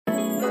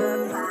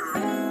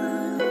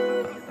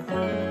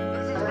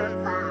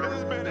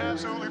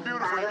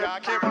I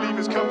can't believe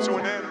it's come to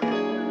an end.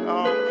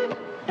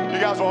 You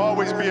guys will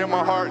always be in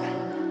my heart,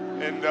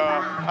 and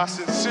I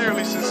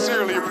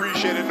sincerely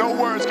appreciate it. No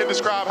words can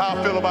describe how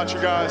I feel about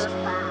you guys.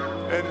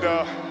 And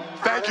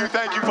thank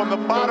you from the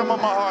bottom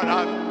of my heart.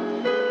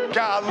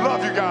 God, I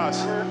love you guys,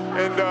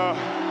 and I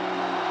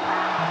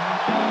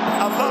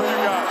love you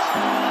guys.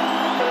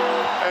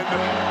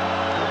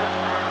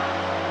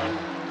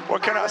 And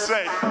what can I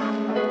say?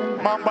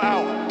 Mamba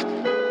out.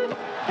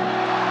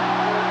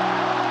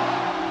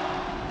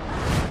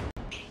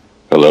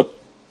 Hello.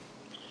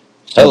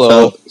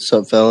 Hello. What's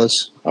up,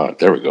 fellas?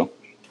 There we go.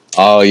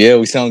 Oh, yeah,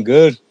 we sound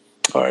good.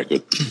 All right,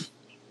 good.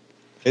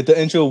 Hit the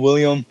intro,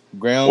 William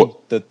Graham,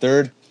 the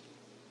third.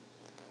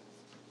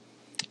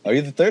 Are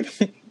you the third?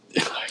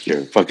 You're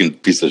a fucking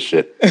piece of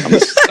shit.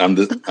 I'm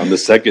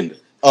the second.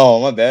 Oh,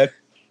 my bad.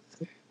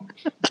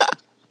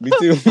 Me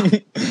too.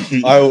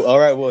 All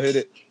right, we'll hit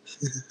it.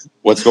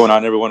 What's going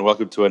on, everyone?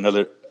 Welcome to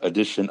another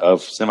edition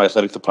of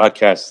Semi-Athletic, the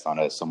podcast, on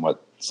a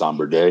somewhat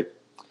somber day,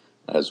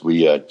 as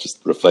we just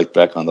reflect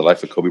back on the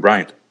life of Kobe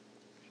Bryant.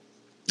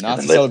 Now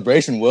it's a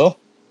celebration, Will.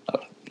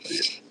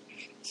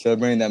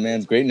 Celebrating that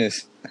man's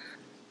greatness.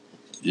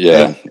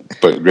 Yeah,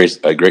 but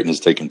greatness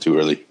taken too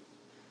early.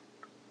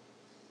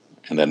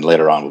 And then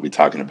later on, we'll be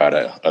talking about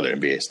other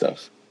NBA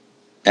stuff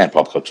and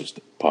pop culture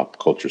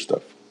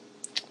stuff.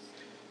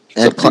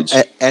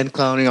 And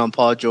clowning on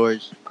Paul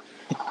George.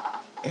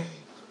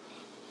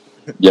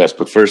 Yes,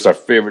 but first, our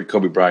favorite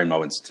Kobe Bryant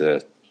moments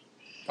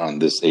on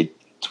this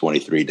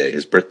 8/23 day,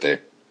 his birthday.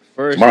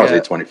 Tomorrow's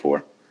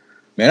 8/24.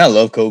 Man, I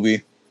love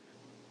Kobe.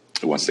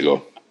 Who wants to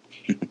go?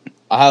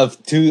 I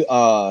have two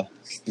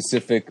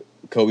specific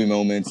Kobe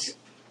moments.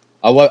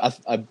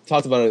 I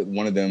talked about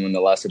one of them in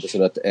the last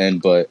episode at the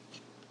end, but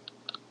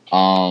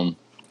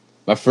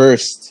my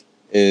first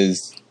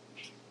is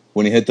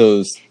when he hit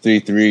those 3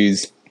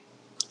 threes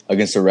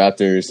against the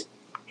Raptors.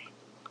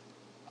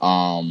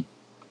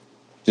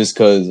 Just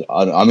because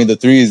I mean the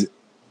threes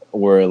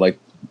were like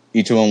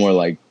each of them were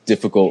like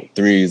difficult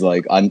threes.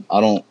 Like I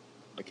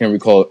can't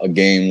recall a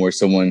game where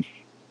someone,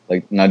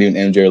 like not even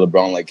MJ or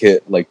LeBron, like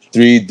hit like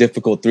 3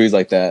 difficult threes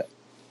like that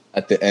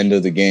at the end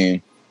of the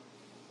game.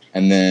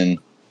 And then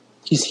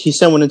he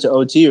sent one into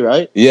OT,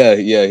 right? Yeah,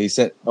 he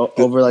sent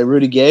over like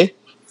Rudy Gay.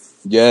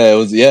 Yeah, it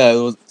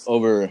was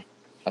over.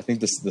 I think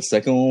the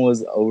second one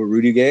was over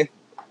Rudy Gay,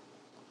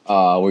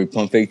 where he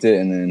pump faked it,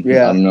 and then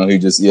I don't know, he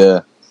just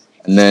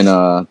and then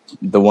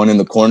the one in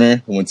the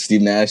corner when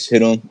Steve Nash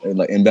hit him,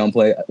 like inbound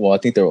play. Well, I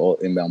think they were all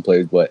inbound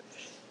plays, but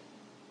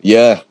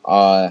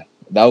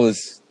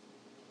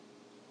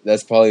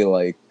that's probably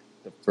like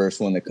the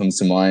first one that comes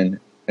to mind.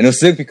 And it was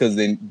sick because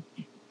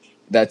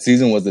that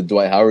season was the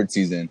Dwight Howard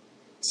season,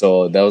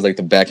 so that was like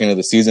the back end of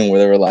the season where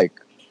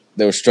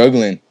they were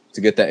struggling to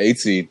get that 8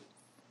 seed.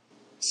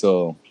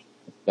 So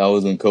that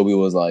was when Kobe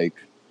was like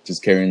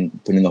just putting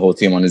the whole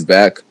team on his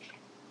back,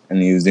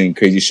 and he was doing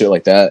crazy shit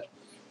like that.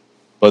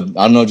 But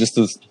I don't know, just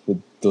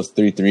those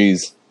 3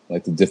 threes,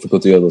 like the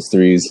difficulty of those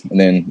threes. And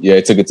then,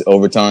 he took it to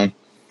overtime.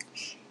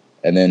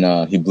 And then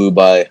he blew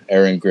by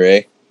Aaron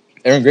Gray.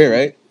 Aaron Gray,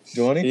 right,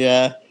 Giovanni?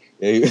 Yeah.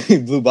 He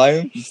blew by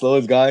him, the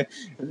slowest guy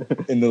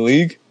in the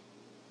league.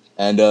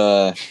 And,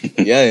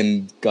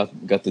 and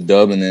got the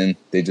dub. And then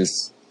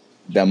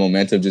that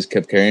momentum just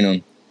kept carrying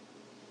them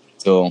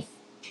till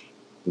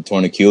the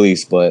torn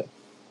Achilles. But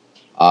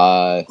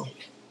that's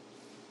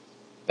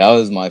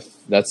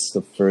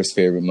the first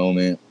favorite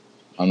moment.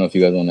 I don't know if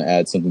you guys want to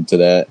add something to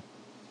that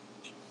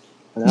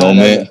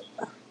moment.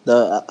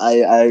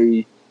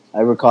 I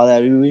recall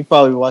that we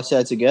probably watched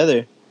that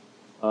together.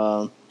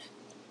 But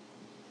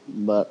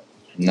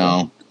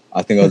no,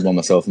 I think I was by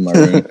myself in my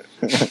room.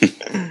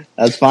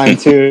 That's fine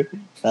too.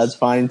 But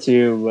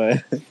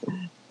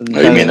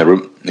You mean the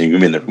room? You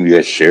mean the room you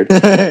guys shared?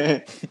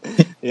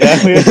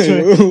 Yeah, we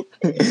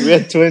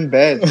had twin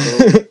beds,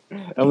 bro.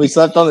 And we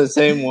slept on the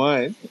same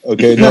one.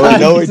 Okay,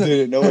 no, we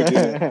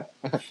didn't.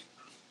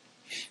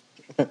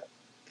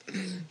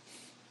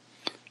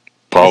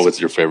 Paul, what's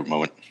your favorite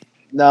moment?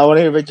 No, I want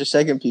to hear about your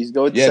second piece.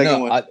 Go with the second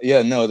one.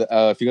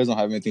 If you guys don't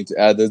have anything to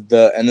add,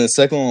 the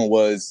second one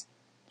was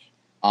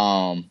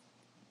I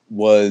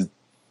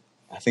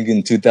think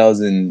in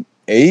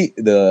 2008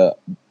 the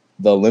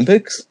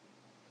Olympics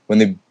when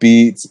they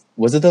beat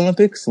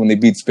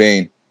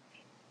Spain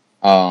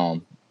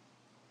for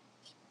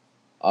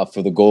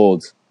the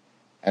gold,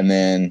 and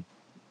then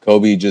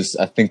Kobe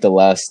I think the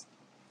last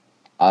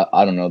 4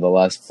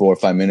 or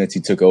 5 minutes he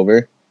took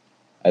over.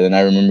 And then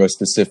I remember a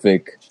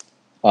specific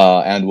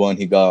and one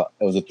he got.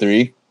 It was a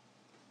 3.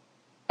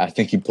 I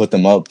think he put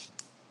them up.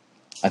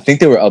 I think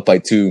they were up by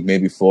 2,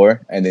 maybe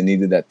 4, and they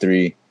needed that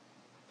 3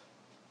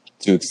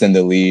 to extend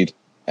the lead.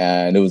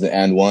 And it was an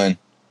and 1.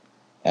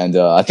 And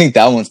I think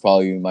that one's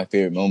probably my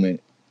favorite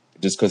moment,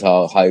 just because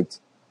how hyped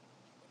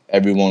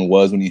everyone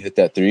was when he hit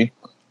that 3.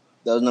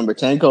 That was number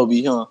 10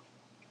 Kobe, huh?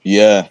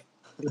 Yeah.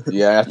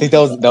 I think that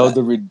was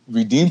the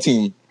Redeem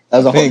team.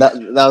 That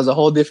was a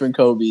whole different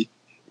Kobe.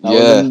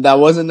 That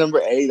wasn't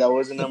number 8. That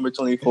wasn't number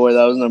 24.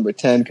 That was number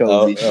 10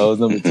 Kobe. That was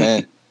number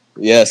 10.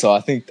 Yeah, so I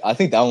think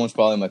that one's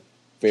probably my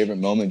favorite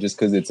moment just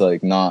because it's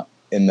like not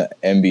in the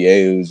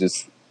NBA. It was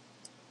just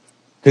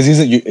because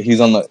he's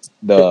on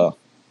the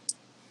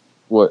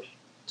what?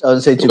 I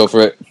would say Go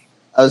for it.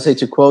 I would say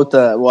to quote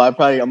the I'm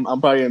probably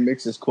gonna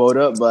mix this quote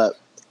up, but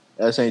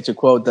I was saying to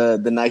quote the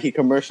Nike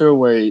commercial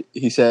where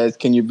he says,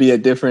 "Can you be a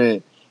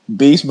different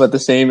beast but the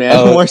same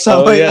animal?" or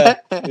something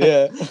like that.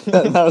 Yeah.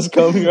 That was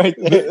Kobe right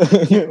there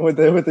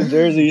with the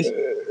jerseys.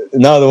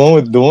 No, the one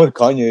with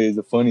Kanye is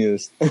the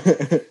funniest. I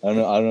don't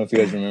know if you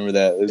guys remember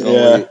that. There's one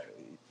where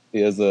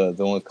he has the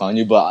one with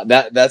Kanye, but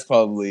that's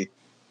probably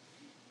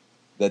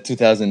that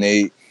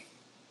 2008,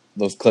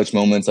 those clutch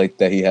moments like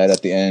that he had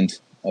at the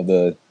end of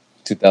the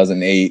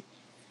 2008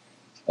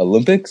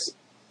 Olympics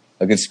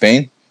against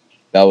Spain.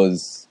 That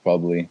was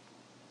probably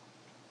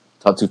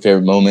top 2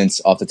 favorite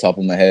moments off the top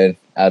of my head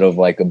out of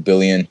like a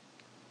billion.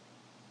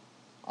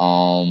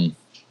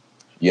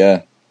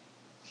 Yeah,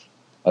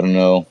 I don't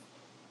know.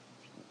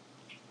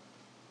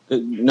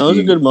 Those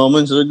are good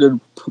moments. Those are good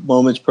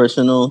moments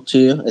personal to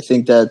you. I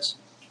think that's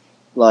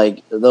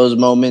like those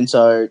moments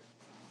are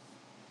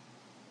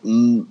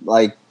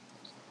like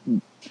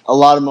a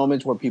lot of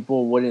moments where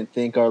people wouldn't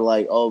think are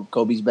like, oh,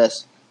 Kobe's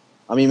best.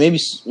 I mean, maybe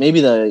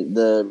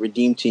the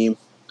Redeem team,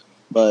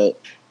 but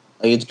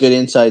like it's good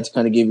insight to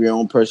kind of give your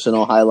own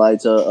personal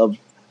highlights of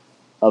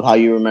how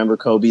you remember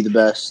Kobe the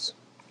best.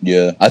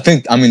 Yeah, I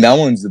mean that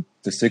one's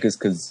the sickest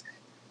because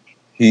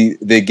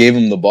they gave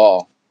him the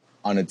ball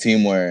on a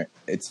team where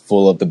it's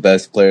full of the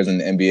best players in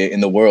the NBA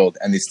in the world,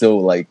 and they're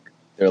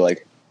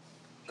like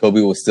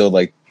Kobe was still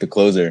like the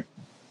closer.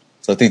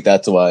 So I think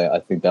that's why I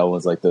think that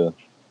was like because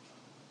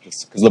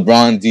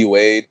LeBron, D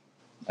Wade,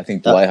 I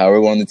think Dwight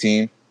Howard were on the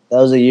team. That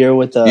was a year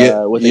with the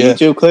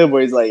YouTube clip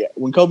where he's like,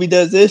 when Kobe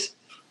does this,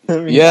 I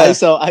mean,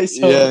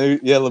 ISO.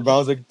 Yeah, LeBron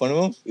was making fun of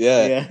him.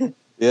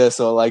 Yeah.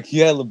 So like he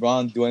had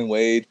LeBron, Dwayne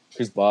Wade,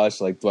 Chris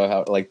Bosh, like Dwight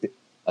Howard, like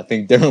I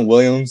think Darren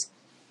Williams,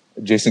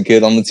 Jason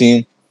Kidd on the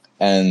team,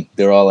 and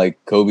they're all like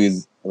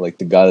Kobe's like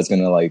the guy that's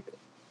gonna like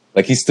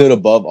he stood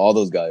above all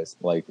those guys.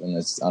 Like, and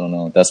I don't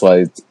know. That's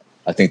why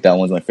I think that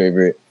one's my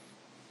favorite.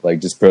 Like,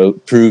 just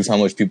proves how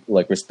much people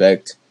like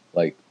respect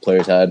like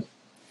players had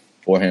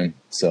for him.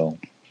 So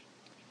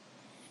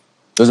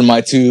those are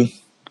my 2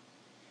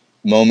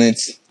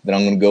 moments that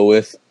I'm gonna go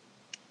with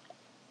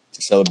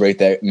to celebrate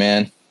that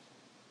man,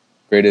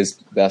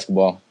 greatest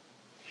basketball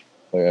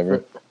player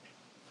ever.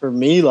 For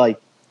me, like,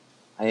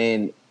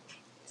 and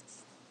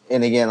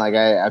again, like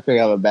I feel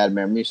like I have a bad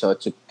memory, so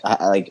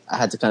I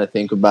had to kind of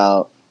think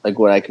about like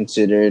what I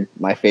considered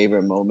my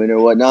favorite moment or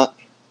whatnot.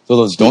 So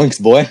those doinks,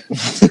 boy.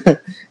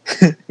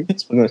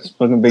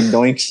 Fucking big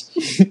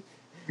doinks.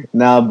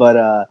 No,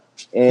 but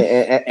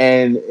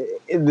and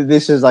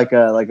this is like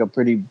a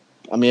pretty.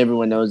 I mean,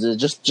 everyone knows it.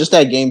 Just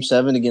that Game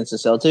 7 against the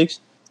Celtics.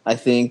 I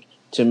think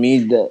to me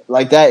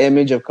that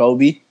image of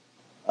Kobe,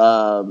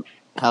 how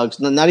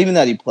not even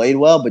that he played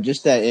well, but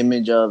just that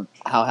image of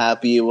how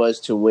happy he was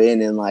to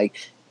win and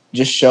like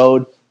just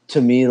showed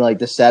to me like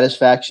the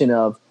satisfaction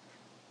of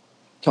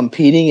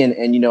competing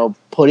and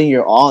putting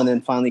your all and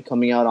then finally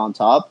coming out on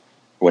top.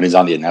 When he's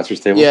on the announcer's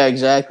table? Yeah,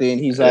 exactly. And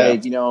he's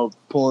like,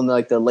 pulling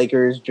like the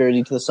Lakers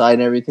jersey to the side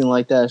and everything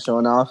like that,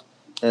 showing off.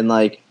 And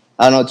like,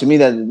 I don't know, to me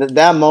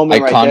that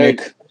moment iconic. Right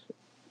there,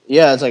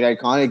 yeah, it's like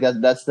iconic.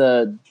 That's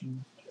the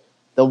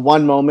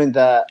one moment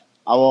that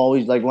I will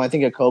always like when I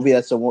think of Kobe.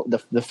 That's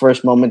the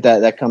first moment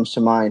that comes to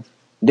mind.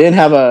 Didn't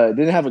have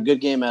a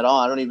good game at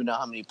all. I don't even know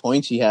how many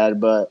points he had,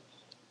 but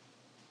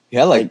he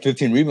had like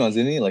 15 rebounds,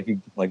 didn't he? Like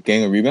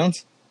gang of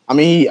rebounds. I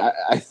mean,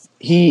 I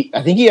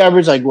think he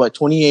averaged like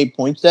 28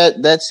 points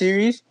that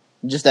series,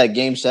 just that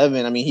Game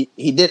 7. I mean,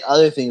 he did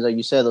other things like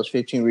you said, those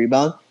 15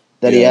 rebounds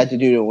that he had to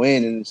do to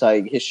win, and it's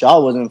like his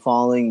shot wasn't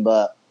falling,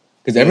 but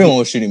because everyone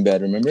was shooting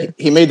bad. Remember,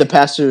 he made the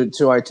pass to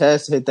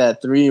Artest, hit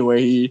that 3 where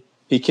he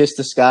kissed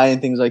the sky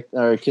and things like,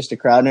 or kissed the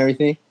crowd and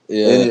everything.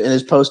 Yeah, in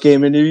his post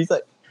game interview, he's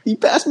like, he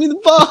passed me the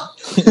ball.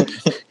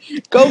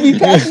 Kobe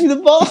passed me the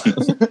ball.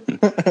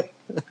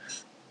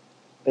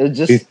 It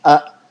just.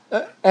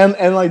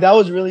 And like that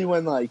was really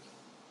when like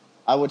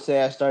I would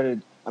say I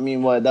started. I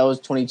mean, that was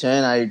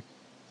 2010.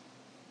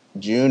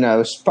 June. I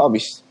was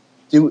probably.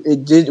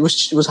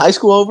 Was high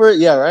school over?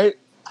 Yeah, right.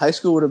 High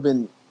school would have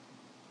been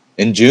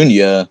in June.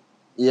 Yeah.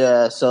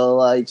 Yeah. So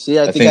like, see,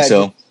 I think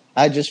so.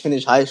 I just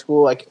finished high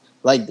school.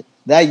 Like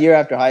that year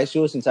after high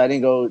school, since I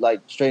didn't go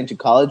like straight into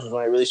college, was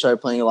when I really started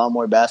playing a lot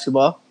more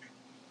basketball,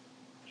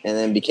 and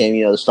then became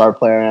the star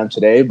player I am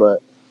today.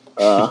 But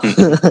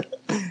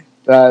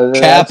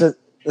that's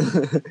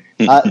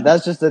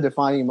just a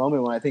defining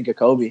moment when I think of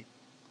Kobe.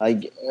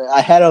 Like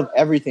ahead of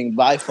everything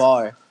by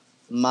far,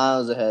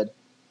 miles ahead.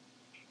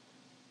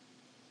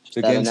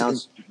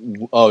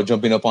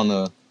 Jumping up on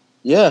the.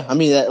 Yeah, I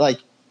mean that.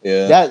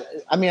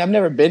 I mean, I've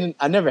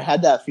never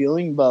had that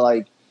feeling, but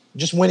like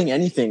just winning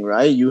anything,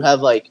 right? You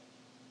have like,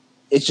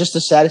 it's just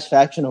the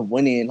satisfaction of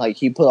winning. Like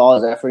he put all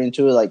his effort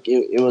into it. Like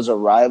it was a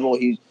rival.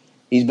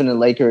 He's been a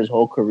Laker his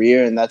whole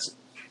career, and that's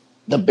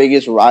the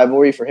biggest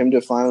rivalry for him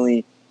to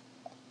finally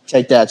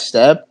take that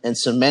step and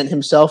cement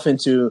himself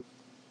into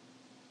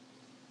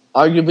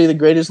arguably the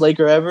greatest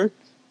Laker ever.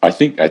 I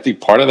think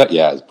part of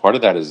that, part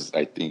of that is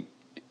I think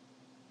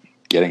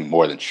getting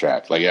more than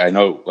Shaq. Like I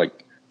know,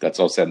 like that's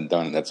all said and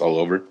done, and that's all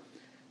over.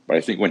 But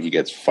I think when he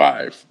gets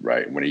 5,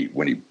 right, when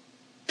he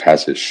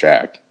passes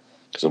Shaq,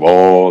 because of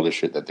all the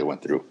shit that they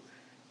went through,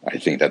 I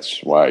think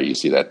that's why you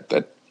see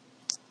that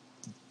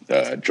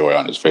joy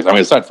on his face. I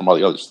mean, aside from all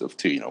the other stuff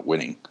too,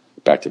 winning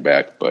back to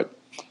back, but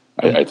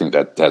I think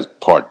that has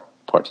part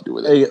to do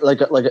with it. Hey,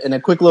 like in a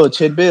quick little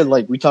tidbit,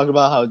 like we talk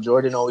about how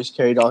Jordan always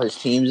carried all his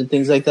teams and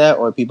things like that,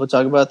 or people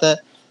talk about that.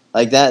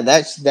 Like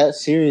that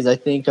series, I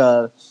think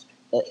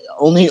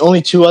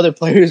only 2 other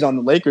players on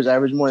the Lakers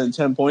averaged more than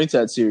 10 points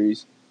that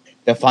series.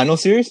 That final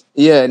series?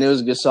 Yeah, and it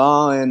was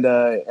Gasol and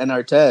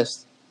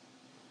Artest.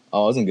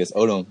 Oh, I wasn't guess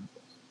Odom.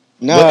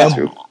 No,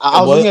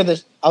 I was looking at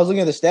this. I was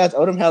looking at the stats.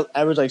 Odom had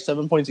averaged like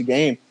 7 points a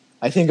game.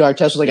 I think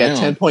Artest was like at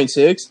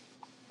 10.6.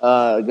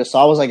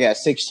 Gasol was like at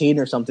 16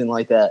 or something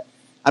like that.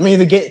 I mean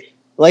the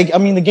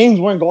games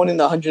weren't going in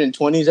the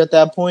 120s at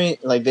that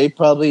point. Like they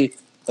probably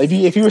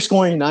if you were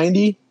scoring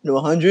 90 to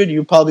 100,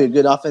 you're probably a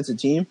good offensive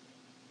team.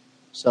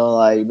 So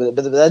like, but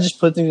that just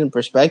puts things in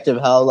perspective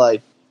how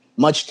like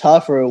much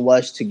tougher it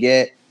was to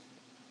get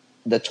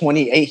the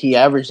 28 he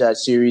averaged that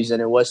series than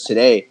it was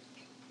today.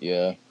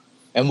 Yeah,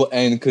 and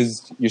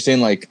because you're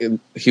saying like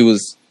he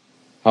was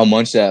how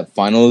much that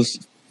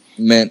finals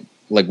meant,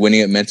 like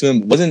winning it meant to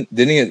him. Didn't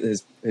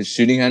his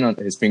shooting hand on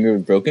his finger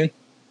was broken?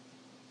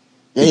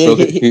 Yeah,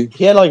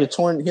 he had like a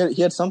torn.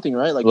 He had something,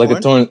 right? Like a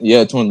torn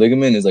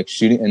ligament is like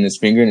shooting in his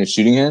finger and his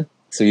shooting hand.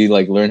 So he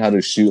like learned how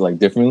to shoot like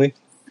differently.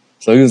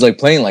 So he was like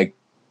playing like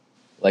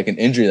an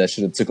injury that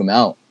should have took him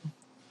out,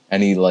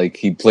 and he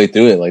played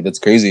through it. Like that's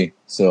crazy.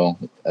 So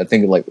I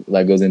think like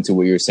that goes into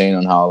what you're saying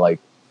on how like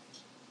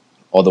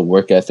all the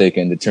work ethic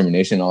and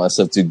determination, all that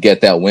stuff to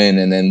get that win,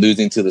 and then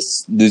losing to the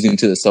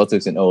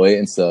Celtics in 08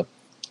 and stuff.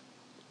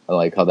 I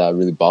like how that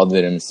really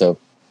bothered him and stuff.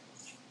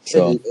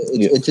 So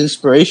it's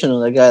inspirational.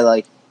 That guy,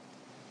 like,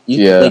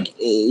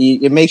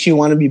 it makes you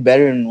want to be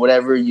better in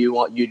whatever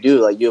you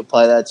do. Like you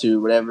apply that to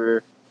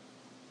whatever,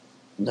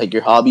 like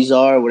your hobbies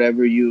are,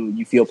 whatever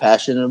you feel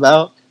passionate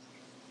about.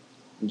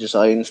 Just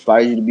it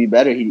inspires you to be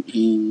better.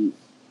 He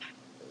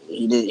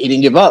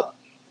didn't give up.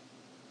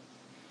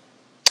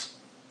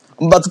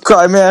 I'm about to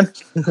cry, man.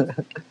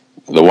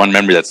 The one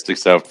memory that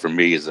sticks out for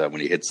me is when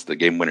he hits the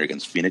game winner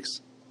against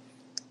Phoenix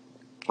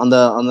on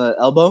the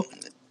elbow.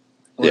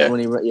 When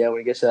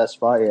he gets to that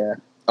spot, yeah.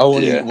 Oh,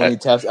 when he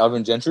taps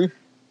Alvin Gentry.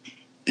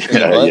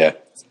 Yeah.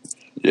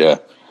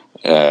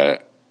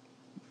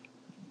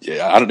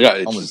 I don't know.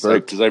 It's just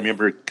like because I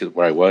remember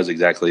where I was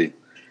exactly,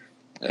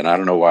 and I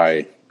don't know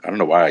why. I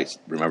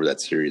remember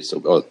that series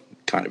so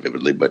kind of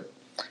vividly, but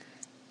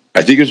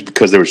I think it was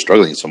because they were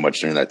struggling so much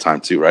during that time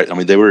too, right? I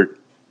mean, they were.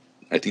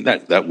 I think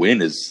that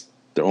win is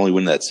their only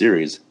win in that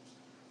series.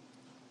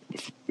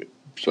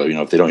 So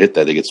if they don't hit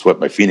that, they get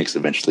swept by Phoenix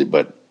eventually.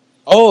 But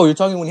you're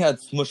talking when he had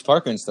Smush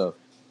Parker and stuff.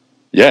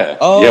 Yeah.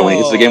 Oh. Yeah, when he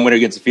hits the game winner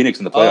against Phoenix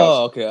in the playoffs.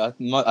 Oh, okay. I thought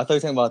you were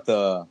talking about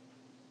the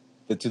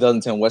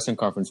 2010 Western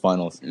Conference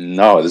Finals.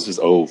 No, this is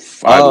 05,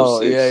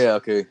 06. Yeah,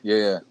 okay.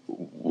 Yeah.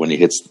 When he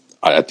hits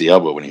at the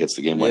elbow, when he hits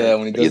the game winner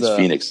when he does against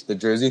Phoenix. The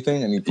jersey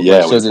thing, and he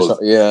shows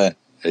Yeah.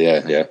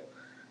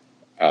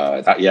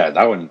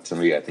 That one, to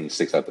me, I think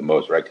sticks out the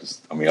most, right?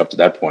 Because, up to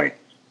that point,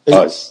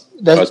 us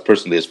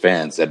personally as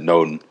fans had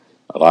known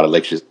a lot of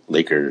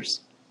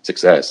Lakers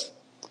success.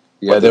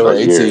 Yeah, they were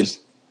 8 seeds.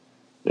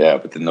 Yeah,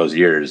 but in those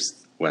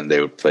years when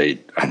they would play,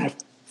 I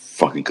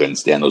fucking couldn't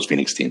stand those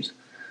Phoenix teams.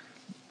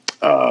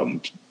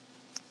 It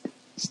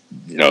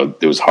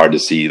was hard to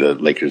see the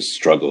Lakers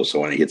struggle. So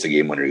when he hits a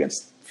game winner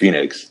against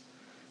Phoenix,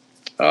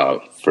 for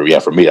me,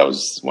 that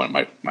was one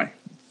of my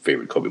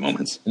favorite Kobe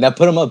moments. And that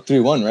put him up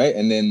 3-1, right?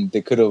 And then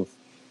they could have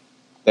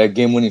that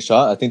game-winning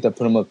shot. I think that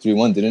put him up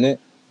 3-1, didn't it?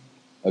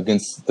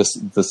 Against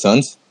the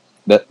Suns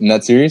in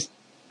that series.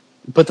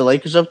 Put the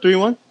Lakers up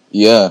 3-1.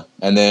 Yeah,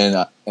 and then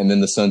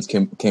the Suns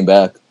came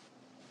back.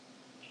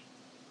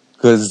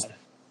 Because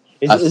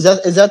is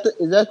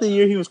that the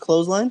year he was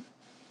clotheslined?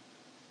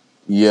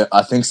 Yeah,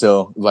 I think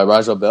so. By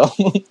Rajah Bell.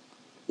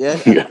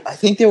 Yeah, I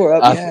think they were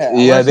up.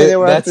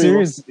 That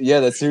series.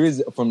 Yeah, that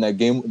series from that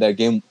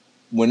game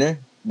winner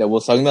that we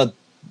was talking about.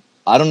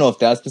 I don't know if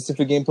that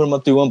specific game put them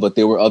up 3-1, but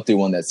they were up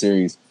 3-1 that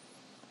series.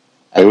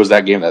 It was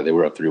that game that they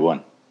were up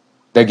 3-1.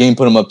 That game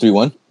put them up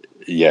 3-1.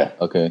 Yeah.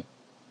 Okay.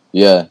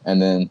 Yeah, and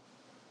then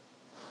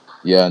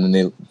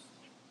they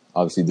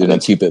obviously didn't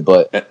keep it,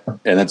 but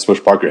and then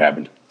Smush Parker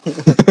happened.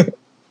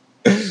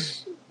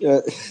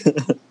 Yeah.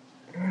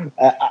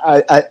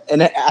 I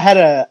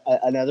had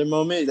another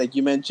moment, like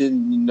you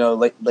mentioned.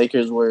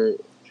 Lakers were,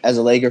 as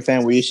a Laker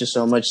fan, we're used to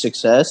so much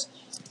success.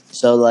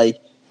 So like,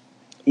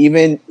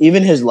 even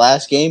his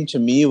last game to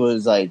me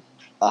was like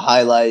a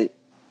highlight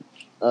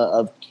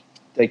of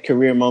like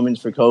career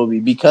moments for Kobe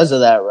because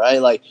of that,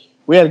 right? Like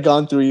we had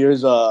gone through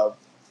years of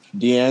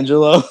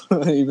D'Angelo,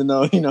 even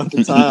though at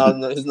the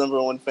time I was his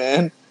number one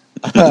fan.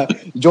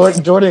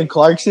 Jordan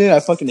Clarkson, I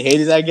fucking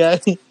hated that guy.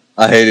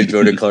 I hated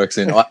Jordan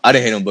Clarkson. I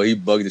didn't hate him, but he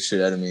bugged the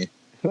shit out of me.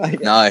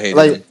 I hated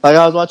him. Like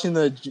I was watching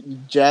the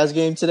Jazz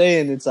game today,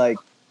 and it's like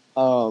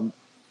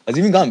Has he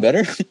even gotten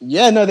better?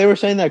 Yeah, no, they were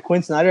saying that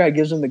Quinn Snyder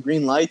gives him the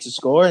green light to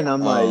score, and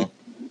I'm like,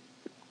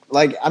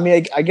 I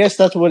mean, I guess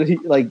that's what he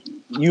like.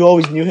 You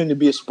always knew him to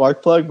be a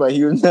spark plug, but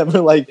he was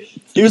never like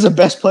he was the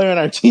best player on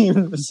our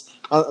teams.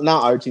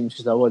 Not our teams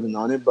because I wasn't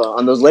on it, but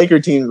on those Laker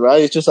teams,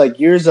 right? It's just like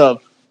years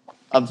of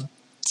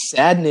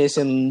sadness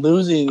and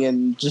losing,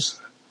 and just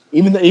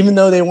even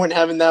though they weren't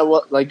having that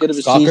like good of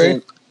a Soccer?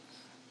 season.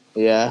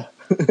 Yeah,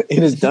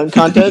 in his dunk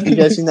contest, you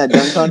guys seen that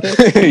dunk contest?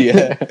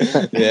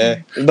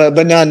 yeah.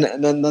 But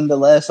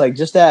nonetheless, like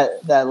just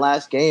that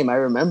last game, I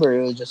remember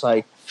it was just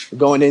like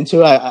going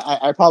into it,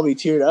 I probably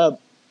teared up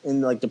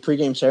in like the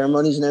pregame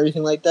ceremonies and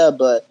everything like that.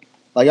 But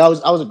like I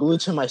was glued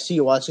to my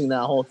seat watching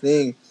that whole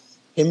thing,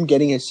 him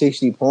getting his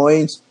 60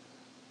 points,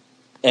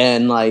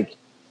 and like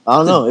I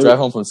don't know, Drive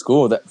home from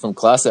school from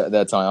class at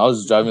that time. I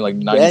was driving like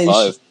 95.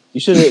 Yeah,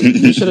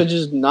 you should have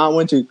just not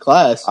went to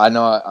class. I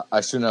know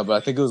I shouldn't have, but I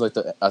think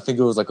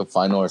it was like a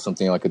final or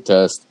something, like a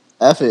test.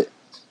 F it.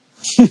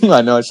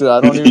 I know I should.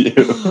 I don't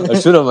even. I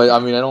should have. I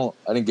mean,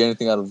 I didn't get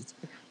anything out of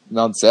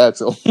Mount Sac,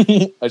 so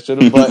I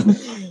should have. But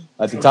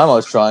at the time, I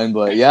was trying.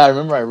 But yeah, I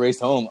remember I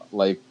raced home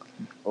like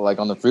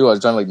on the freeway. I was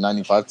driving like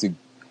 95 to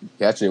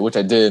catch it, which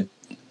I did.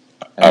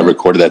 I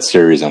recorded that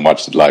series and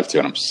watched it live too,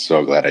 and I'm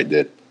so glad I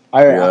did.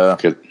 I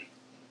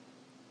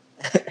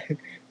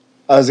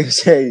was gonna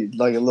say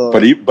like a little,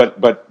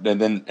 but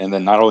and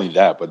then not only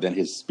that, but then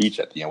his speech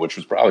at the end, which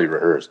was probably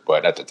rehearsed,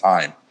 but at the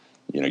time,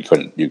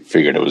 you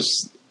figured it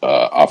was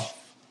off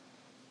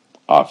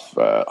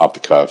the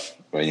cuff.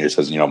 When he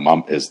says,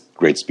 his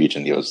great speech,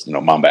 and he goes,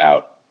 Mamba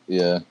out.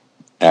 Yeah.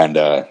 And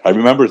I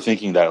remember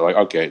thinking that, like,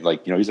 okay,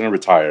 like, he's going to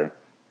retire,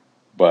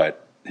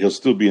 but he'll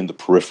still be in the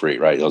periphery,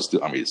 right? He's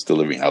still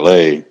living in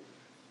LA.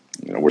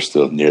 We're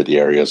still near the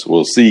area, so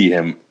we'll see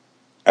him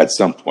at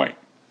some point.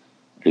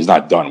 He's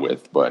not done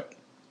with, but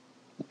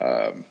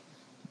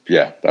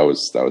yeah, that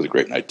was a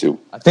great night too.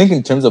 I think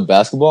in terms of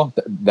basketball,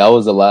 that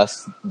was the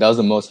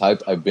most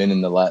hyped I've been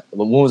in the last.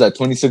 When was that?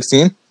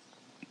 2016.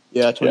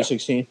 Yeah,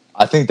 2016. Yeah.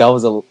 I think that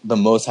was the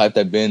most hyped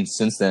I've been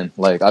since then.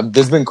 Like,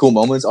 there's been cool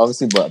moments,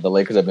 obviously, but the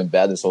Lakers have been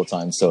bad this whole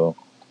time. So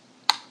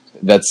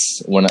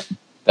that's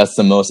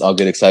the most I'll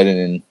get excited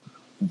in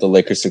the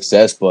Lakers'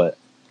 success. But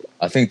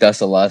I think that's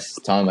the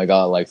last time I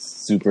got like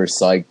super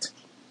psyched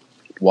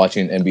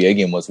watching an NBA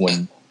game was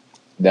when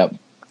that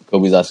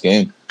Kobe's last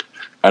game.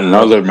 And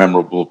another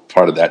memorable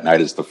part of that night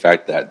is the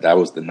fact that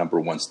was the number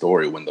one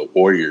story when the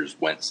Warriors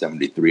went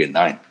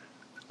 73-9.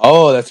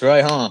 Oh, that's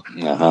right, huh?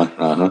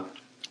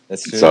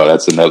 That's true. So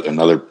that's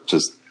another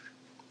just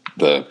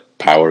the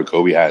power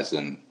Kobe has,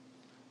 and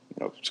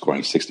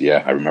scoring 60.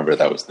 Yeah, I remember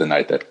that was the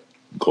night that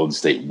Golden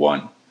State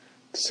won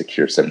to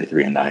secure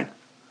 73-9.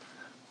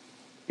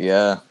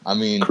 Yeah, I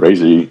mean,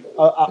 crazy.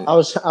 I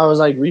was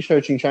like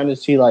researching, trying to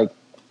see like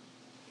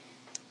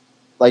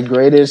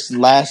greatest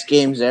last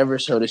games ever,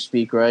 so to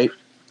speak, right?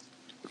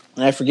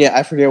 And I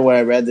forget where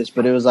I read this,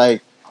 but it was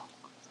like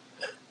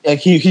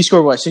he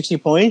scored what, 60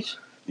 points?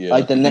 Yeah.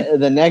 Like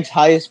the next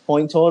highest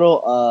point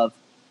total of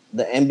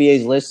the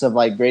NBA's list of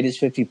like greatest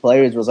 50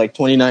 players was like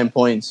 29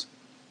 points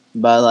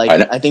by like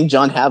I think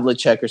John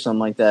Havlicek or something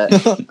like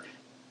that.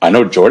 I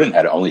know Jordan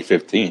had only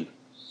 15.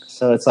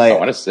 So it's like I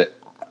want to say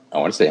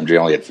MJ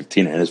only had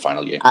 15 in his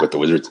final game with the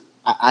Wizards.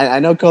 I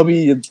know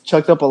Kobe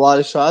chucked up a lot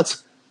of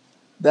shots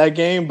that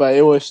game, but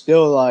it was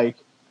still like.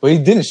 But he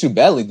didn't shoot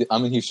badly. I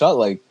mean, he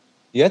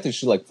had to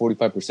shoot like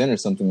 45% or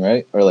something,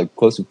 right? Or like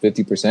close to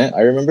 50%.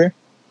 I remember.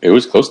 It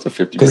was close to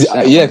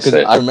 50%. Yeah, because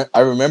I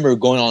remember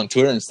going on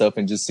Twitter and stuff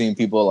and just seeing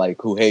people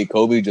like who hate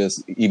Kobe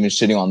just even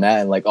shitting on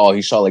that and like, oh,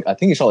 he shot like, I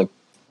think he shot like,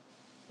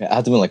 it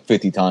had to be like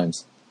 50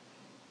 times.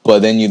 But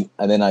then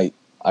I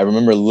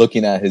remember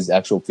looking at his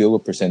actual field goal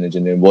percentage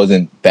and it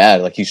wasn't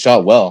bad. Like, he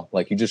shot well.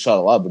 Like, he just shot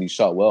a lot, but he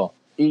shot well.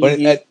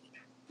 And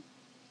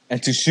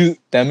to shoot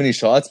that many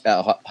shots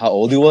at how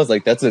old he was,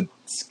 like, that's a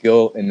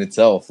skill in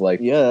itself.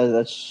 Like,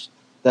 yeah,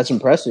 that's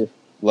impressive.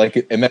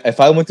 Like, if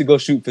I went to go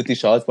shoot 50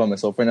 shots by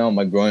myself right now,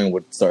 my groin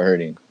would start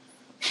hurting.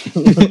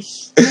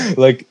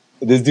 Like,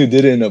 this dude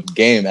did it in a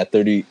game at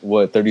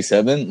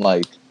 37?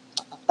 Like,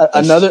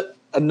 another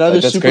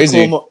that's super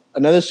crazy.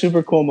 Another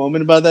super cool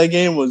moment about that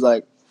game was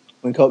like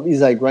when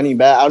Kobe's like running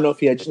back. I don't know if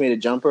he had just made a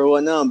jumper or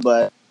whatnot,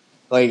 but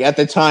like at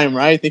the time,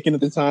 right? Thinking at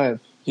the time,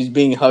 he's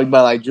being hugged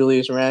by like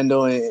Julius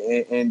Randle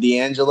and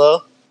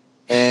D'Angelo,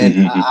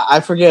 and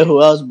I forget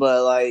who else,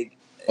 but like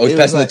he's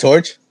passing the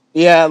torch.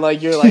 Yeah,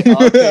 like you're like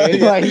okay,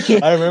 like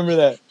I remember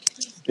that.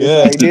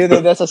 Yeah, like, dude,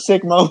 that's a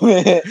sick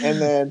moment.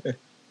 And then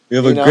you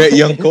have a great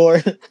young core.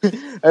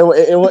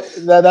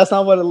 That's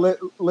not what it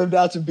lived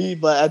out to be,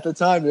 but at the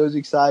time it was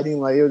exciting.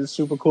 Like, it was a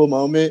super cool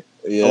moment.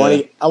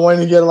 Yeah, I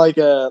wanted to get like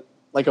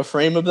a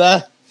frame of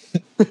that.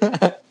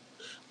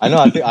 I know.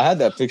 I think I had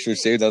that picture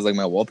saved as like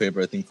my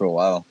wallpaper. I think for a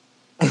while.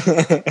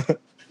 I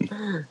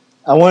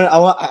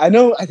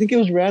think it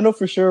was Randall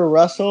for sure,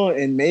 Russell,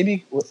 and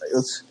maybe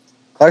was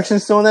Clarkson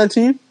still on that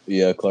team?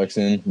 Yeah,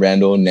 Clarkson,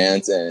 Randall,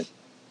 Nance, and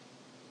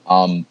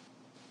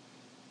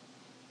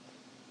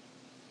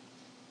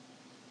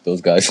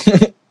those guys.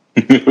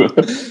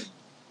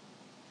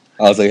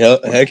 I was like,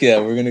 heck yeah,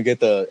 we're gonna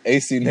get the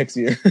AC next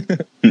year.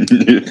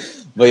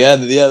 But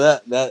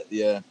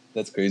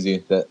that's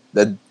crazy.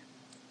 That's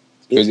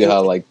crazy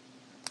how like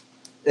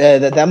Yeah,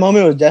 that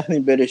moment was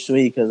definitely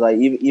bittersweet because like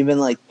even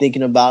like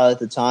thinking about it at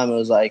the time, it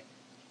was like,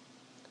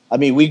 I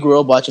mean, we grew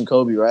up watching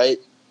Kobe, right?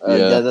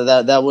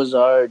 That was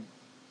our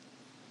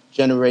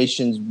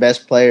generation's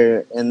best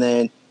player, and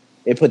then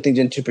it put things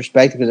into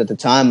perspective because at the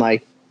time,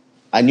 like,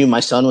 I knew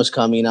my son was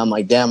coming, and I'm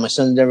like, damn, my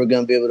son's never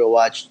gonna be able to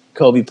watch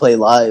Kobe play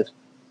live.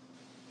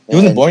 He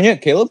wasn't born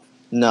yet, Caleb?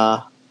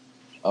 Nah.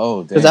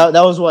 Oh, damn. Because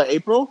that was what,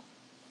 April?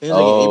 It was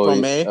like in April,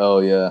 May. Oh,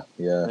 yeah.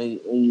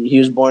 He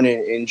was born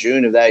in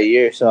June of that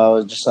year, so I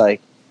was just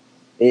like,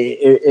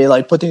 it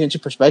like put things into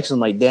perspective. I'm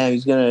like, damn,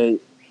 he's gonna,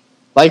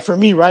 like, for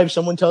me, right? If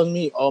someone tells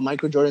me, oh,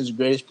 Michael Jordan's the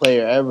greatest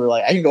player ever,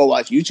 like, I can go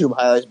watch YouTube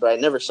highlights, but I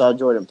never saw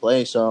Jordan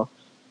play, so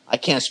I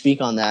can't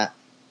speak on that.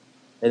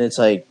 And it's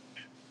like,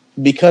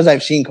 because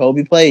I've seen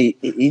Kobe play,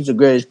 he's the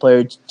greatest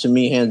player to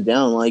me, hands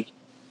down. Like,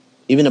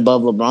 even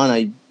above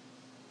LeBron,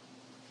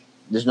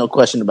 there's no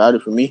question about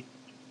it for me.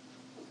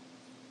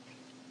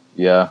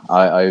 Yeah,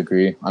 I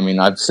agree. I mean,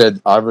 I've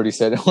already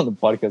said it on the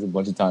podcast a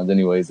bunch of times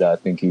anyways, that I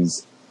think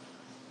he's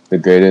the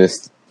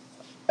greatest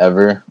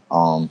ever.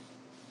 I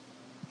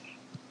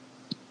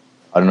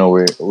don't know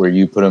where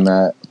you put him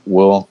at,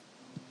 Will.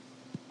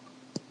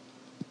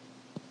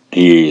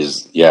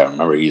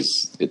 Remember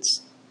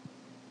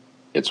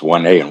it's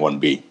 1A and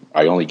 1B.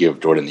 I only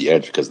give Jordan the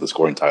edge because of the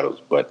scoring titles,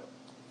 but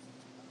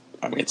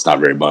I mean, it's not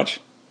very much.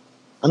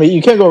 I mean,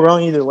 you can't go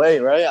wrong either way,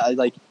 right?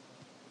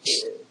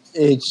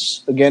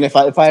 It's, again, if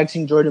I had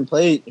seen Jordan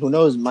play, who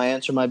knows? My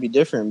answer might be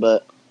different,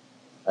 but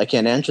I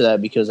can't answer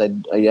that because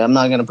I'm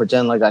not gonna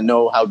pretend like I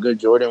know how good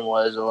Jordan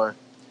was. Or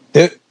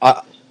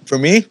for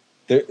me,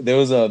 there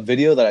was a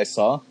video that I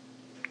saw.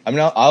 I mean,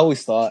 I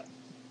always thought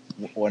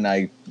when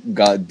I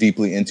got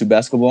deeply into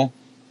basketball,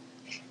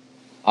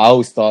 I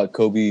always thought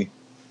Kobe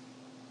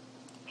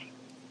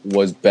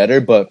was better,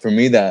 but for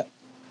me, that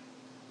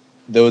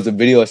there was a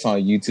video I saw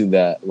on YouTube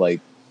that like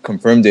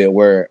confirmed it,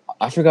 where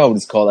I forgot what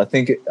it's called. I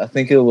think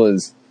it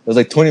was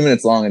like 20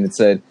 minutes long, and it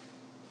said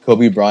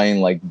Kobe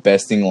Bryant like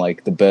besting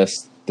like the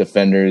best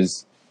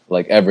defenders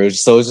like ever.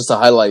 So it was just a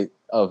highlight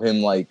of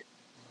him like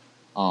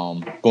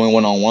going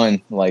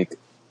 1-on-1 like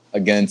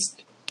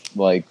against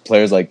like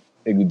players like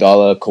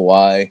Iguodala,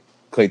 Kawhi,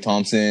 Klay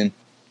Thompson,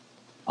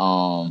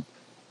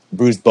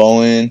 Bruce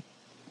Bowen,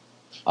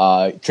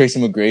 Tracy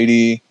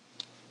McGrady,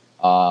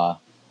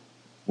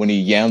 when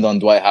he yammed on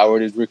Dwight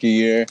Howard his rookie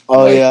year.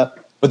 Oh, yeah.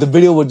 But the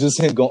video was just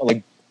him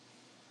going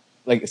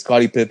like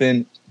Scottie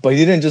Pippen, but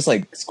he didn't just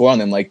like score on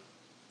them. Like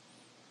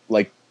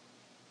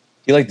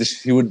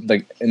he would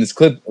like in this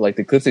clip, like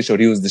the clips they showed,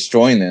 he was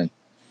destroying them.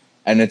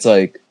 And it's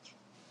like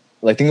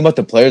think about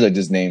the players I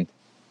just named.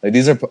 Like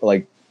these are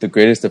like the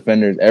greatest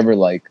defenders ever.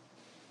 Like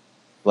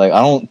I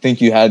don't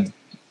think you had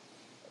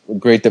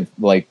great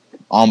like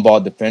on ball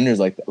defenders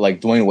like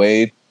Dwayne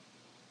Wade,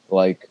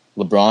 like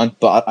LeBron,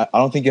 but I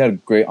don't think you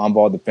had great on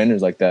ball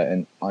defenders like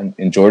that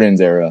in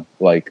Jordan's era.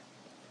 Like,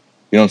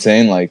 you know what I'm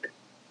saying? Like,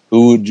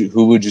 who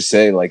would you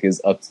say like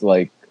is up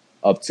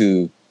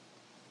to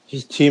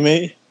his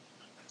teammate?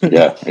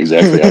 Yeah,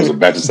 exactly. I was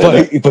about to say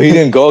that. But he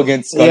didn't go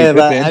against Scottie Pippen.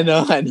 But I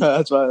know.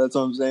 That's what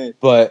I'm saying.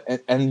 But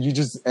and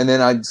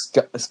then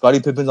Scottie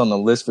Pippen's on the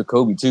list for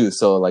Kobe too,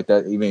 so like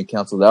that even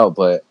canceled out.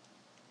 But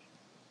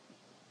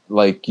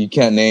like you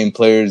can't name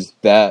players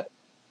that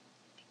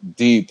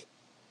deep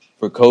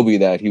for Kobe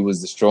that he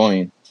was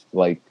destroying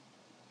like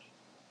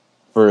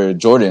for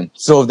Jordan.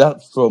 So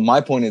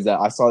my point is that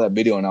I saw that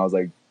video and I was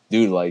like,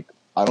 dude, like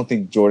I don't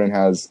think Jordan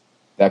has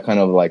that kind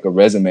of like a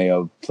resume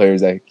of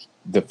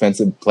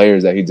defensive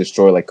players that he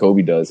destroyed like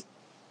Kobe does.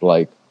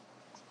 Like,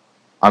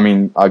 I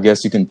mean, I'm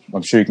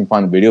sure you can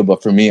find the video,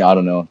 but for me, I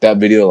don't know. That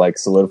video like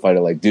solidified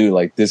it. Like, dude,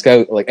 like this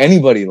guy, like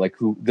anybody, like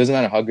who doesn't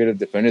matter how good of a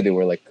defender they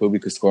were, like Kobe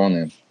could score on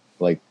them.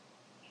 Like,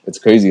 it's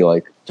crazy.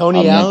 Like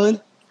Tony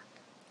Allen.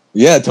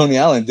 Yeah, Tony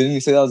Allen. Didn't he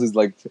say that was his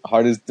like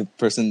hardest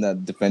person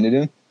that defended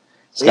him?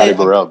 Scotty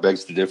Burrell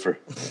begs to differ.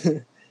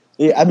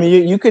 Yeah, I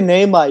mean, you could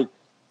name like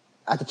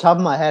at the top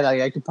of my head,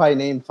 I could probably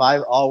name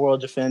 5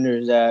 all-world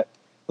defenders that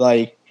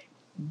like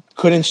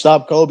couldn't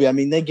stop Kobe. I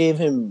mean, they gave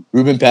him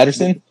Ruben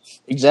Patterson.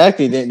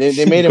 Exactly.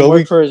 They made him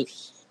work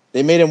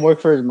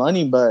for his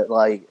money, but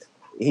like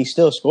he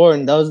still scored.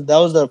 And that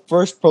was the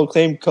first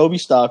proclaimed Kobe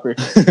stopper.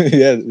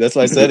 Yeah, that's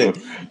why I said it.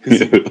 'Cause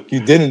he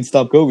didn't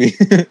stop Kobe.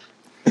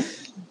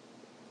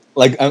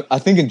 Like I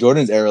think in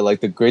Jordan's era,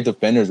 like the great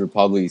defenders were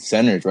probably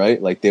centers,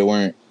 right? Like they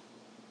weren't.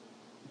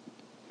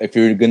 If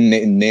you're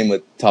gonna name a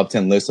top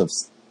 10 list of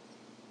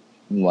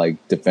like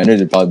defenders,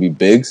 it'd probably be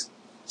bigs.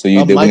 So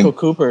Michael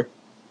Cooper.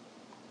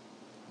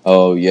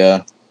 Oh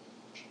yeah,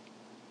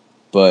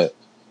 but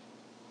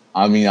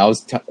I mean, I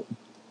was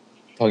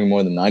talking more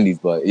in the 90s,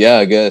 but yeah,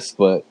 I guess.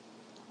 But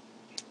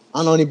I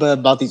don't know anything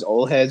about these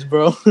old heads,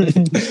 bro.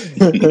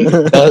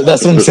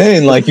 That's what I'm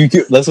saying. Like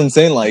that's what I'm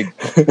saying. Like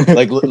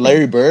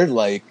Larry Bird,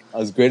 like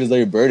as great as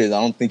Larry Bird is,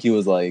 I don't think he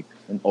was like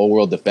an all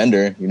world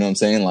defender. You know what I'm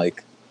saying?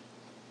 Like,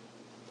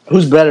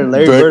 who's better,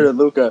 Larry Bird or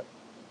Luka?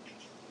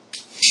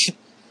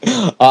 We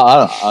don't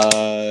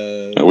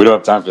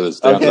have time for this.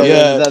 Stay on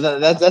Okay,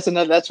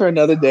 subject. that's for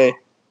another day.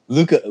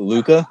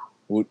 Luca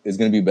is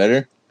gonna be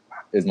better.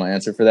 Is my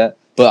answer for that.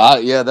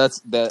 But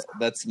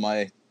that's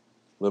my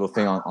little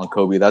thing on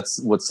Kobe. That's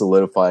what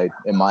solidified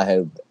in my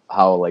head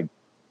how like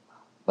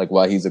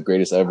why he's the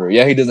greatest ever.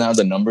 Yeah, he doesn't have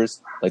the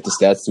numbers, like the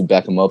stats to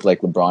back him up like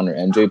LeBron or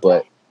MJ,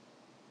 but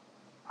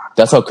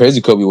that's how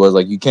crazy Kobe was.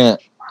 Like you can't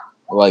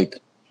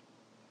like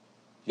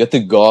you have to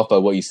go off by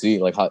what you see,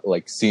 like how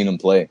like seeing him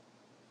play.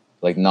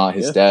 Like not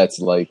his stats,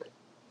 like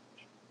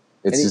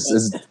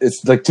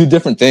it's like two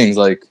different things.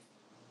 Like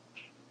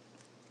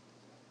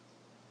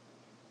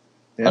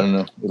I don't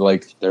know,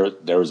 like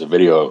there was a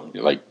video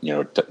like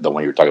the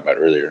one you were talking about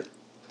earlier,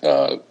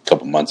 a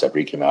couple months after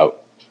he came out.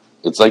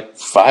 It's like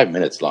 5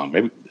 minutes long,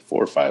 maybe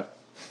 4 or 5,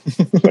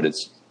 but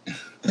it's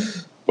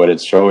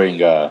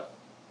showing.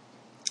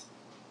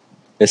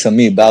 It's a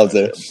me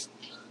Bowser.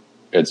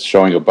 It's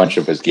showing a bunch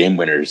of his game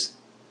winners,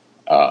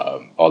 a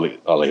lot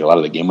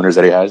of the game winners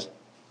that he has,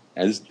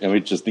 and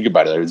just think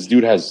about it. This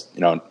dude has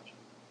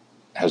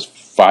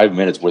 5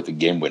 minutes worth of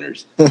game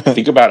winners.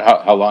 Think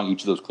about how long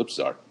each of those clips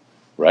are,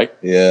 right?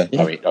 Yeah.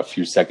 I mean, a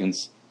few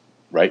seconds,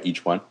 right?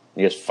 Each one.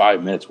 He has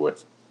 5 minutes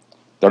worth.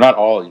 They're not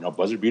all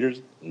buzzer beaters,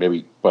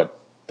 maybe, but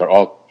they're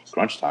all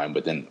crunch time.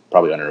 But then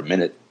probably under a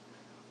minute.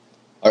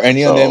 Are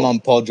any of them on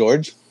Paul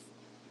George?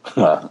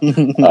 All of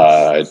them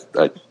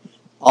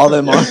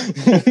are.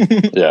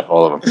 Yeah,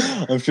 all of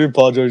them. I'm sure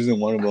Paul George isn't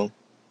one of them.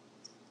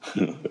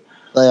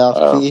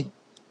 Playoff P.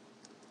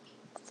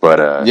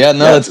 But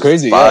that's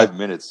crazy. 5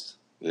 minutes.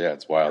 Yeah,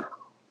 it's wild.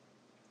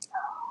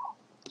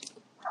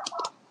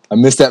 I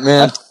missed that,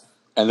 man.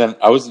 And then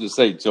I was going to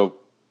say, so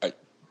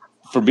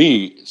for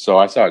me,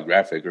 I saw a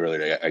graphic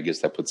earlier. I guess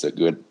that puts a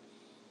good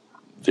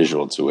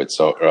visual to it.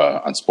 So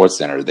on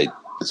SportsCenter,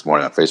 this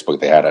morning on Facebook,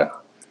 they had a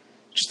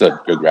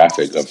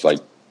graphic of like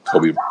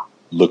Kobe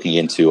looking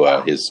into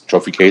his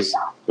trophy case.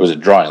 It was a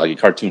drawing, like a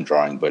cartoon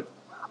drawing, but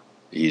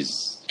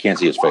can't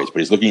see his face, but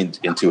he's looking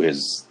into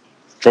his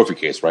trophy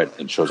case, right?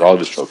 It shows all of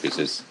his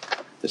trophies,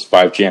 his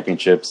 5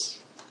 championships,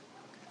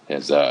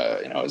 his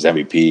his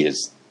MVP,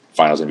 his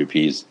Finals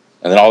MVPs,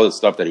 and then all this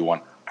stuff that he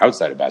won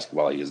outside of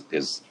basketball, like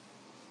his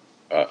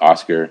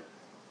Oscar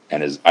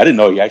and his. I didn't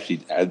know he actually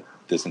had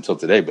this until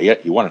today,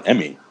 but he won an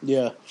Emmy.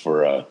 Yeah.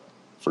 For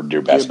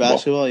Dear Basketball. Dear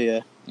Basketball,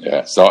 yeah.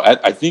 Yeah. So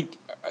I think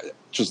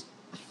just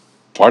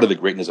part of the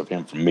greatness of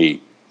him for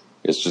me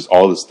is just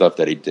all the stuff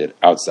that he did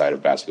outside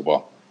of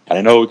basketball. And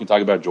I know we can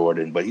talk about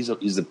Jordan, but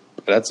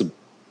that's a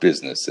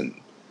business, and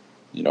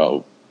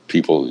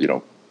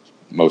people,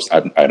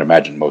 I'd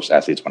imagine most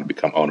athletes want to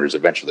become owners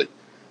eventually.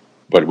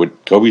 But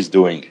what Kobe's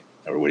doing,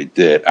 or what he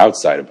did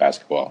outside of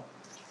basketball,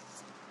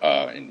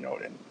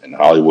 in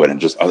Hollywood and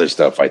just other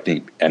stuff, I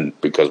think, and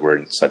because we're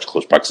in such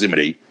close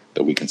proximity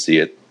that we can see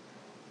it,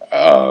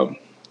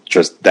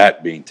 just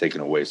that being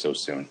taken away so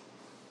soon,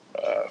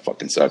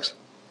 fucking sucks.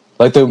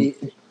 Like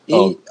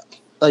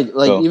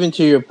even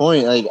to your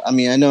point, like I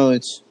mean, I know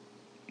it's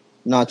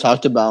not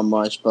talked about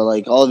much, but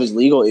like all of his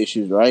legal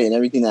issues, right, and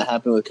everything that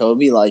happened with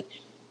Kobe, like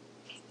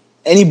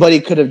anybody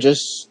could have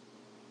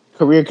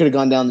career could have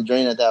gone down the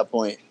drain at that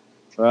point,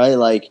 right?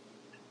 Like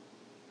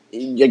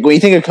when you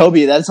think of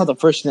Kobe, that's not the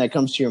first thing that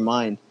comes to your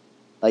mind.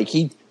 Like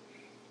he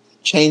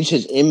changed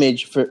his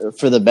image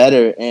for the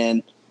better,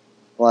 and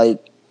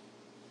like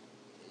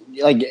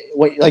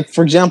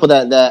for example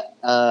that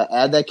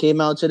ad that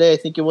came out today, I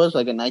think it was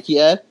like a Nike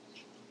ad.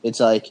 It's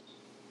like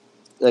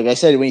I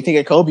said, when you think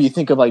of Kobe, you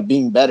think of like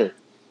being better,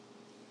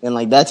 and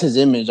like that's his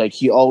image. Like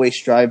he always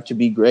strived to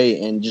be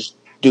great and just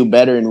do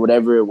better in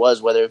whatever it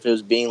was, whether if it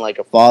was being like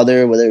a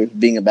father, whether it was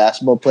being a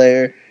basketball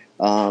player,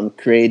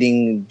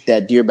 creating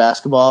that Dear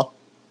Basketball.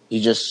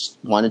 He just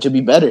wanted to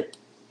be better.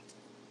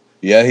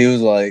 Yeah, he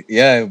was like,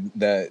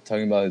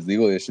 talking about his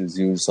legal issues,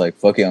 he was like,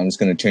 fuck it, I'm just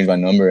going to change my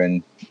number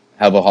and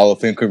have a Hall of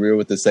Fame career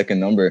with the second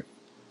number.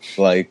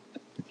 Like,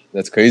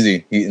 that's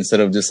crazy. He, instead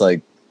of just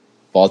like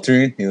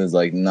faltering, he was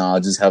like, nah,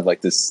 I'll just have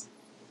like this,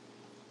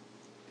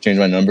 change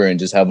my number and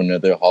just have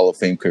another Hall of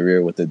Fame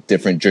career with a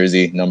different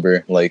jersey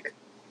number. Like,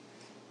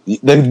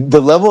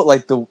 the level,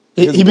 like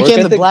he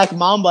became the Black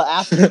Mamba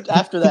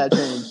after that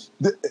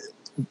change.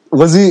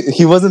 Was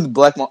he wasn't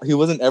Black? He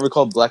wasn't ever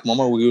called Black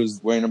Mamba when he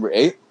was wearing number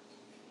 8.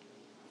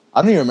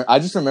 I don't even remember. I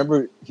just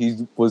remember he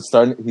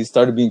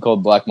started being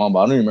called Black Mamba.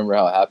 I don't even remember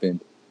how it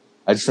happened.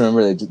 I just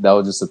remember that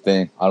was just a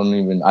thing. I'd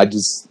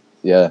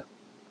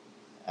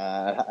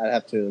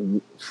have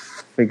to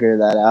figure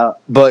that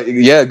out. But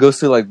yeah, it goes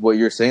to like what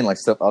you're saying, like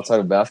stuff outside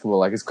of basketball.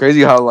 Like it's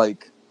crazy how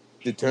like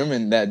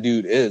determined that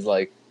dude is.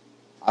 Like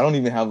I don't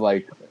even have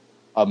like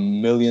a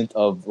millionth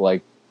of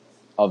like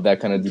of that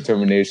kind of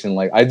determination.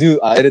 Like I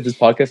edit this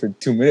podcast for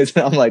 2 minutes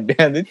and I'm like,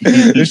 damn,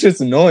 this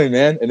shit's annoying,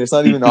 man. And it's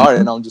not even hard.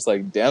 And I'm just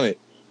like, damn it.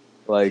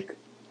 Like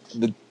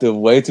the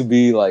way to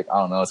be like, I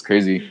don't know, it's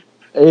crazy.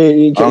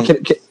 Hey,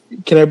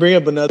 can I bring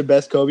up another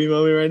best Kobe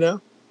moment right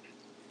now?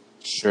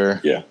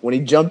 Sure. Yeah. When he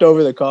jumped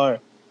over the car.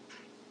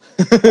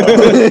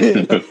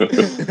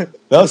 That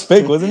was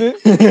fake, wasn't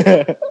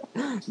it?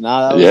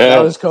 Nah, Yeah.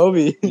 that was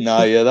Kobe.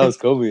 Nah, yeah, that was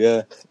Kobe.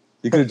 Yeah,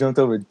 you could have jumped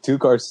over 2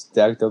 cars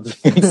stacked up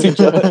against each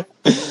other.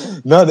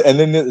 No, and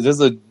then there's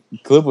a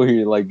clip where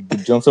he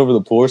like jumps over the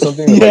pool or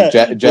something. Yeah,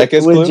 Like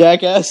Jackass with clip.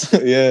 Jackass.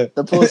 Yeah,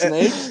 The pool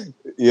snakes.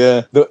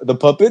 Yeah, the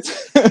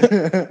puppets.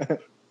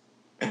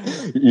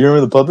 You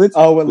remember the puppets?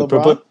 Oh, with the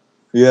LeBron?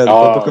 Yeah, the puppet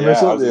Oh yeah,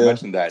 commercial. I was gonna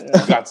mention that.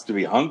 You got to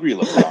be hungry,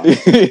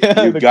 LeBron.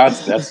 Yeah, You got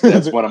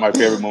that's one of my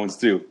favorite moments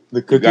too. The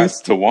You got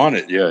cookies? to want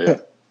it. Yeah.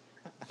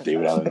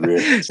 David Allen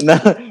Greer. No,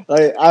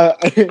 like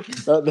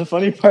the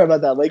funny part about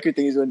that Laker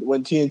thing is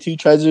when TNT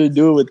tries to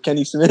do it with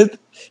Kenny Smith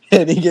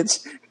and he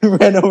gets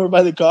ran over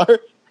by the car.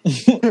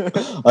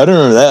 I don't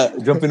remember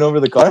that jumping over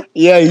the car.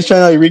 Yeah, he's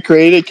trying to like,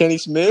 recreate it, Kenny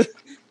Smith,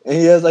 and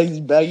he has like this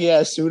baggy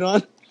ass suit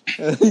on,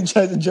 and he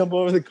tries to jump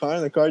over the car,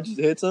 and the car just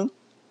hits him.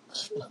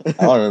 I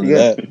don't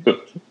remember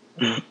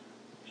that.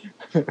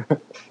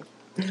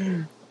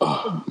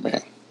 Oh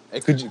man. Hey,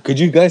 could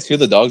you guys hear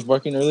the dogs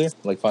barking earlier,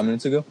 like 5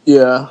 minutes ago?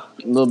 Yeah,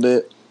 a little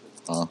bit.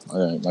 Oh,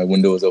 all right. My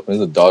window was open.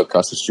 There's a dog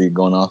across the street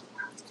going off.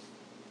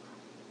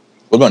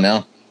 What about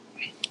now?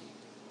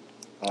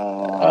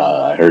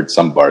 I heard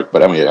some bark,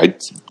 but I mean,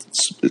 it's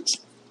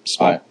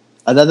small. All right.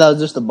 I thought that was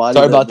just the body.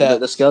 Sorry about that.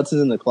 The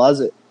skeleton's in the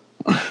closet.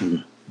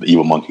 The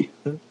evil monkey.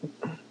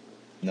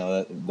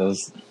 No,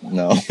 those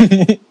no.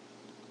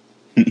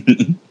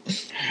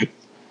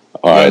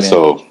 All right, man.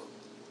 so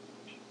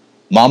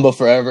Mamba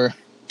forever.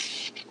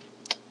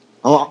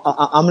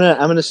 I'm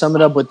gonna sum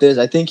it up with this.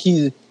 I think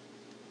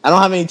I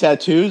don't have any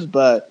tattoos,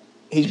 but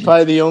he's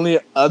probably the only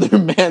other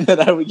man that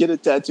I would get a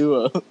tattoo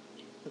of.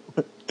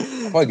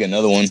 I'll probably get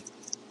another one.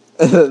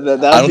 I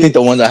I don't think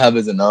the ones I have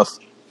is enough.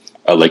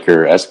 a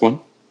Laker-esque one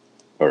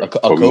or A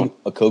Kobe one?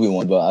 Kobe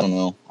one, but I don't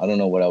know. I don't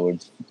know what I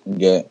would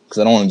get because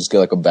I don't want to just get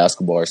like a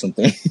basketball or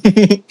something,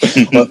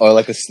 or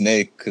like a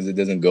snake because it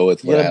doesn't go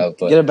with what I have.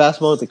 But get a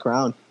basketball with the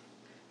crown.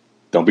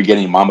 Don't be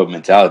getting Mamba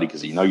mentality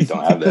because you know you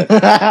don't have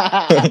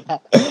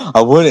that.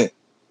 I wouldn't.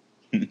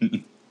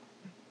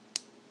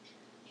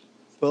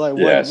 But like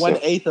Yeah, one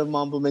so- eighth of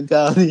Mamba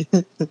mentality.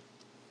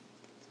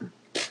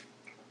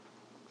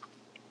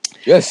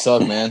 You guys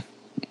suck, man.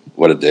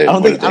 What a day! I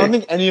don't what a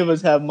think day. any of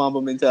us have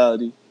Mamba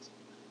mentality.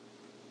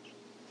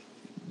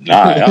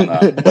 Nah, hell no.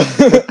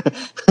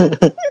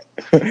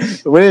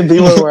 We didn't be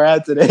where we're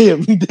at today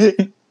if we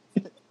did.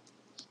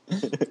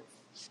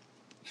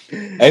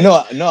 I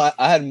know. No,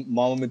 I had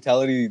Mamba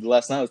mentality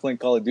last night. I was playing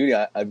Call of Duty.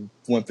 I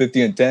went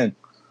 50 and 10.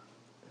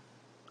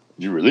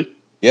 You really?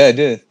 Yeah, I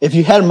did. If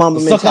you had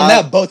Mamba Suck on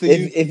mentality, that, both of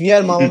you. if you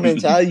had Mamba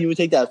mentality, you would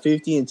take that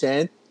 50 and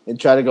 10 and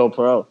try to go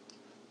pro.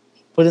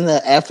 Put in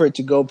the effort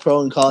to go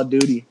pro in Call of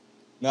Duty.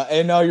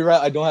 No, you're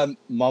right. I don't have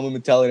Mamba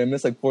mentality. I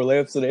missed like 4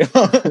 layups today.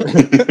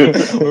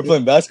 We're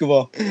playing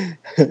basketball.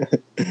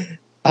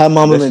 I have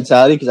Mamba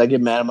mentality because I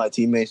get mad at my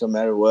teammates no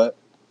matter what,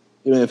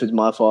 even if it's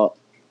my fault.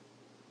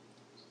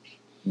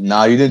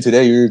 Nah, you didn't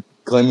today. You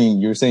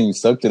were saying you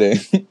suck today.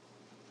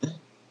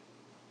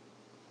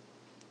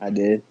 I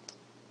did.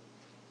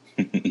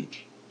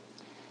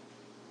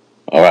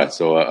 All right.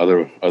 So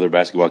other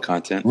basketball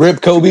content.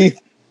 Rip Kobe.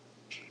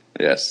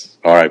 Yes.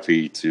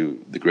 R.I.P.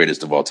 to the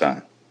greatest of all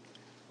time.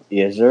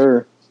 Yes,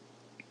 sir.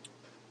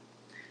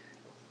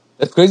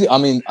 That's crazy. I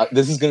mean,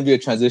 this is going to be a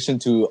transition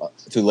to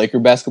Laker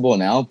basketball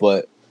now,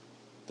 but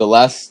the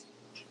last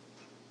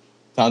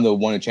time they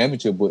won a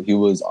championship, he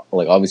was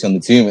like obviously on the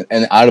team,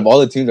 and out of all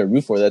the teams I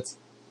root for, that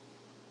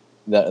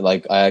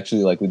like I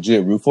actually like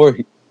legit root for.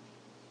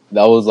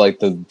 That was like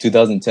the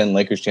 2010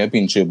 Lakers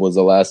championship was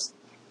the last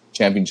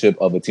championship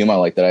of a team I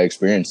like that I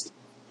experienced.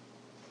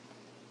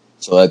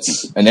 So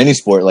that's in any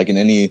sport, like in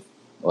any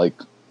like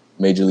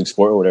major league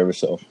sport or whatever.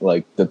 So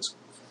like that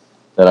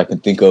I can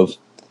think of.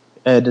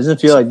 It doesn't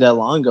feel like that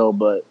long ago,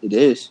 but it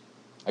is.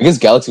 I guess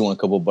Galaxy won a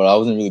couple, but I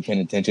wasn't really paying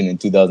attention in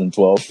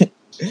 2012,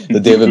 the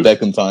David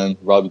Beckham time,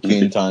 Robbie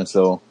Keane time.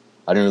 So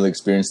I didn't really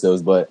experience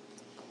those. But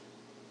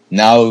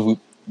now we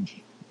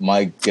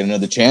might get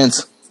another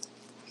chance.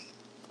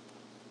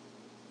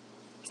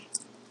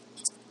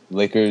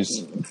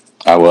 Lakers.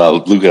 Well,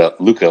 Luca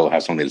will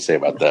have something to say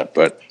about that,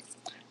 but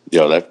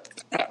how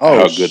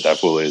good that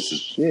fool is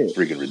shit.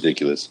 freaking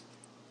ridiculous.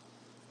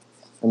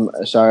 I'm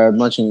sorry, I'm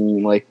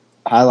watching like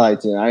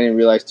highlights, and I didn't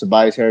realize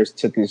Tobias Harris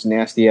took this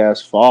nasty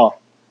ass fall.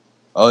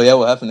 Oh yeah,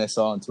 what happened? I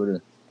saw on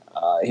Twitter.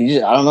 I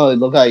don't know. It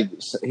looked like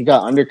he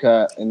got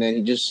undercut, and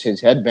then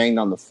his head banged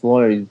on the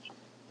floor. He's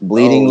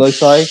bleeding.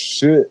 Looks like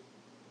shit.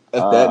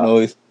 That's that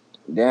noise.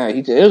 Yeah,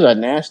 it was a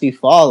nasty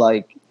fall.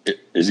 Like,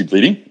 is he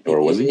bleeding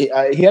or was he?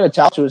 He had a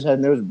towel to his head,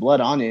 and there was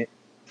blood on it.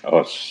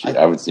 Oh shit!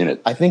 I haven't seen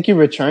it. I think he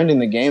returned in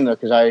the game though,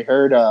 because I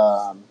heard.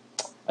 I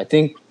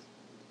think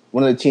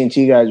one of the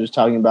TNT guys was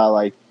talking about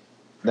like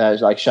that.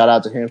 Like, shout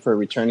out to him for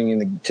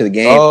returning to the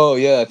game. Oh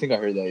yeah, I think I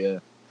heard that. Yeah.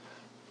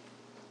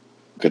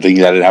 Good thing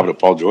that didn't happen to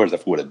Paul George.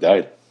 That fool would have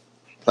died.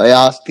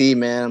 Playoffs P,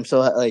 man. I'm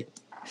so like.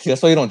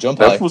 That's why you don't jump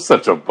That high. fool's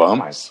such a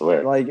bum. I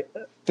swear. Like,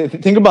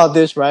 think about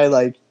this, right?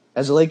 Like,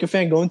 as a Laker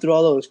fan going through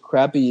all those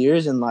crappy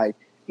years, and like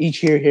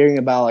each year hearing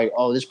about like,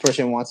 oh, this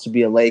person wants to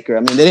be a Laker.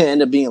 I mean, they didn't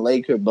end up being a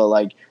Laker, but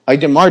like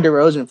DeMar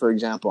DeRozan, for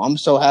example, I'm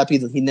so happy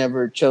that he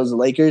never chose the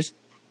Lakers.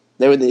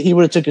 He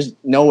would have took us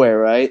nowhere,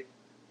 right?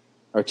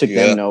 Or took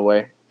them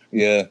nowhere.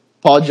 Yeah.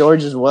 Paul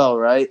George as well,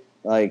 right?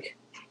 Like,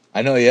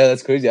 I know, yeah,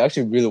 that's crazy. I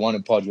actually really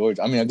wanted Paul George.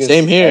 I mean, I guess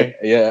same here.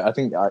 I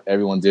think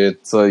everyone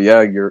did. So yeah,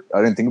 I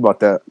didn't think about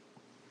that.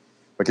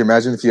 Like,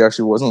 imagine if he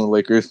actually wasn't the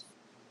Lakers.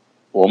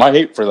 Well, my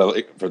hate for the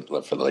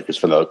Lakers,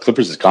 for the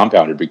Clippers is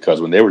compounded because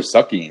when they were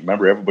sucking,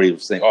 remember everybody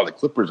was saying, "Oh, the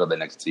Clippers are the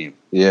next team,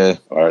 Yeah,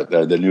 or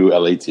the new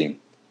LA team,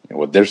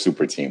 with their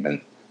super team,"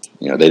 and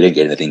they didn't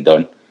get anything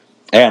done.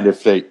 And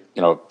if they,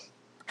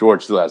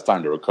 George still has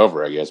time to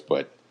recover, I guess,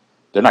 but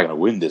they're not going to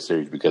win this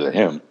series because of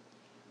him.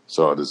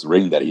 So this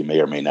ring that he may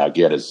or may not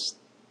get is,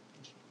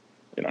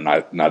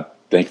 not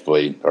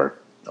thankfully or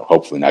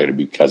hopefully not going to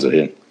be because of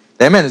him.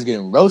 That man is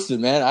getting roasted,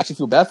 man. I actually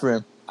feel bad for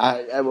him.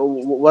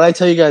 What I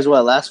tell you guys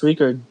last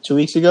week or 2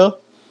 weeks ago,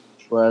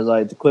 where I was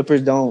like, the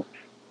Clippers don't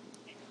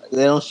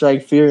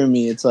strike fear in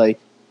me. It's like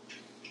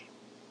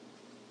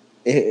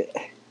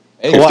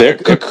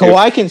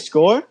Kawhi can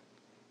score,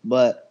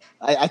 but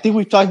I think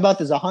we've talked about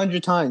this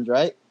 100 times,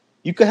 right?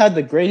 You could have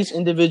the greatest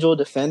individual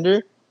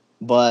defender,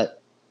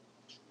 but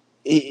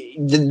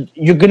a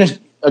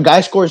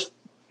guy scores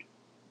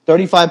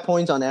 35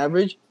 points on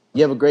average.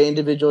 You have a great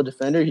individual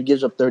defender, he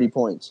gives up 30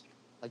 points.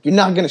 Like, you're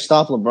not going to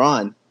stop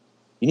LeBron.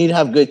 You need to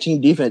have good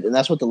team defense, and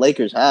that's what the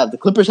Lakers have. The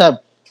Clippers have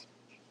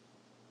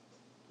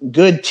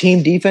good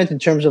team defense in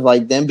terms of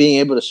like them being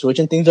able to switch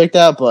and things like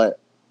that, but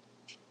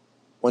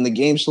when the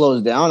game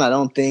slows down, I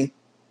don't think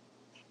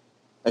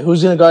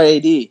who's going to guard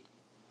AD?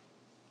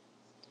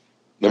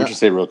 Let me just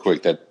say real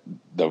quick that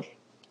the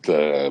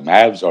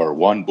Mavs are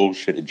one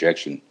bullshit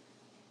ejection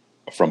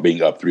from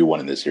being up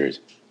 3-1 in this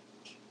series.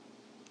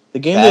 The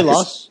game they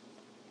lost.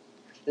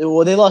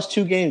 Well, they lost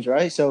 2 games,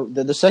 right? So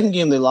the second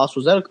game they lost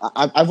was that.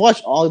 I've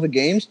watched all of the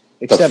games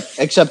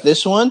except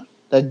this one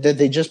that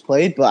they just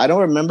played, but I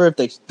don't remember if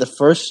the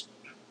first,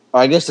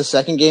 or I guess the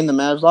second game the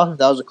Mavs lost, if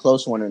that was a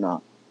close one or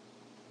not.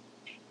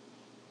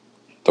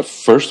 The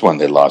first one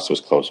they lost was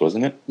close,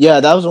 wasn't it?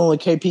 Yeah, that was the one when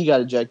KP got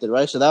ejected,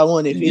 right? So that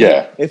one, if he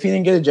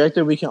didn't get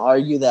ejected, we can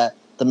argue that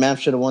the Mavs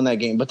should have won that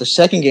game. But the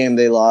second game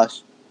they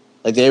lost,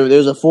 like there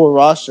was a full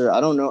roster. I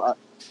don't know.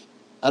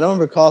 I don't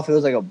recall if it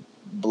was like a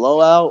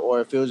blowout or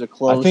if it was a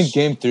close. I think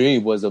Game 3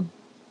 was a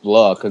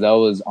blowout because that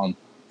was on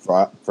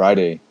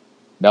Friday.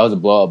 That was a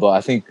blowout, but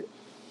I think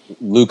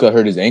Luka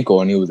hurt his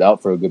ankle and he was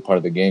out for a good part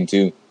of the game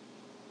too.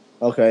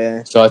 Okay,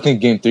 yeah. So I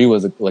think Game 3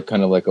 was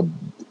kind of like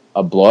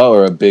a blowout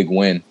or a big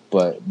win,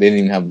 but they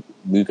didn't even have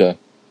Luka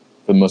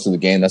for most of the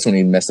game. That's when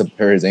he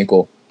hurt his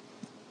ankle.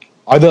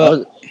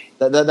 That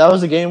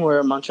was the game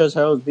where Montrezl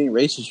Harrell was being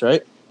racist,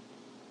 right?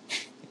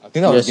 I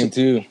think that was Game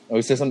 2. Oh,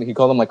 he said something. He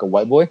called him like a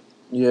white boy.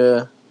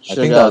 Yeah. I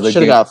think that was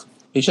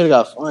he should have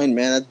got fined,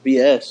 man. That's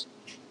BS.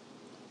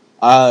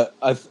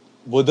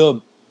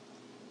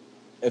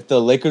 If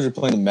the Lakers are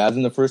playing the Mavs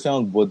in the first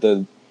round, would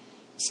the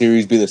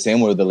series be the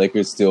same, or would the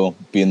Lakers still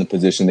be in the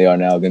position they are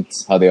now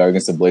against how they are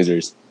against the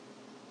Blazers?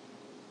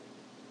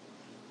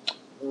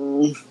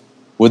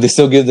 Would they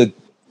still give the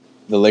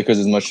Lakers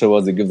as much trouble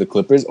as they give the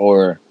Clippers,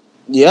 or?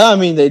 Yeah, I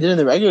mean they did in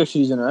the regular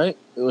season, right?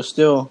 It was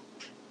still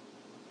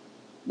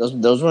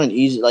those weren't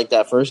easy. Like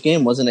that first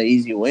game wasn't an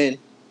easy win.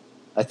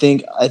 I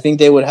think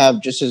they would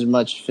have just as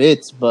much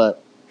fits,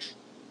 but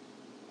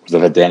was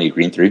that a Danny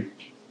Green 3?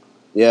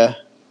 Yeah.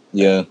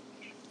 That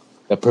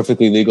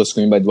perfectly legal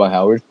screen by Dwight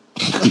Howard.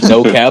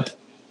 No cap.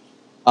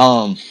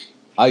 I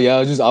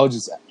was just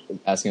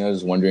asking. I was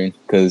just wondering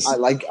because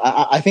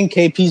I think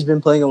KP's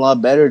been playing a lot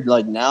better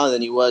like now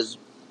than he was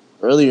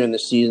earlier in the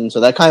season, so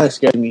that kind of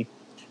scared me.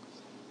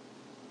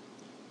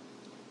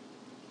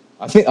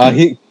 I think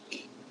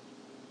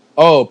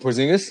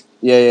Porzingis?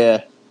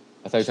 Yeah.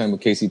 I thought you were talking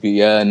about KCP.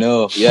 Yeah,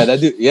 no. Yeah, that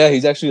dude. Yeah,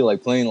 he's actually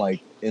like playing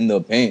like in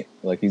the paint.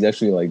 Like he's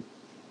actually like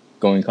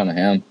going kind of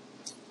ham.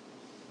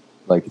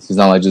 Like he's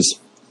not like just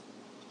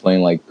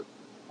playing like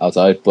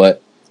outside.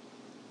 But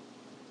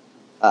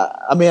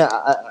I mean,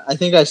 I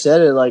think I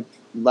said it like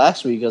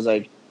last week. I was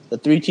like the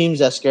 3 teams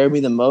that scared me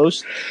the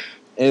most,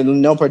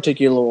 in no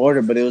particular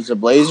order, but it was the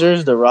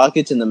Blazers, the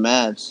Rockets, and the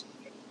Mavs.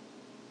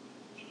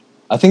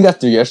 I think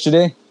after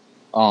yesterday,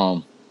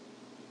 I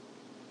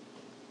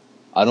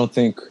don't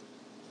think.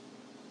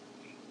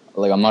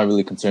 Like, I'm not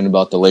really concerned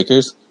about the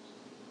Lakers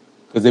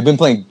because they've been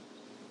playing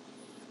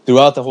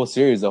throughout the whole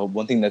series. The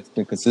one thing that's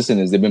been consistent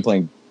is they've been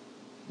playing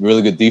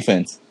really good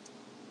defense.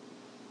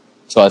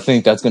 So I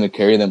think that's going to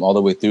carry them all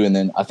the way through. And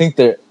then I think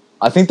their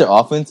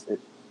offense.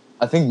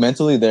 I think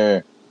mentally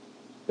they're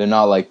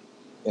not like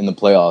in the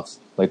playoffs.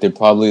 Like they're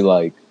probably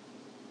like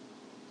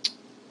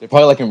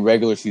in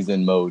regular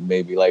season mode,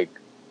 maybe like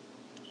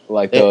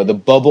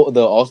the bubble,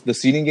 the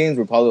seeding games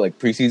were probably like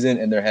preseason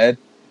in their head,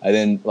 and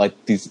then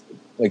like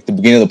the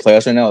beginning of the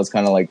playoffs right now is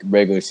kind of like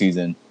regular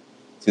season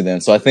to them.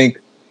 So I think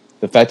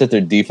the fact that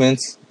their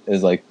defense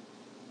is like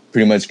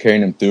pretty much carrying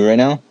them through right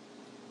now,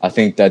 I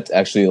think that's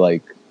actually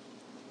like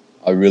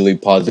a really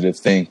positive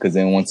thing because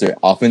then once their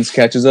offense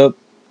catches up,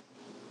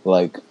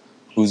 like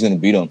who's gonna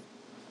beat them.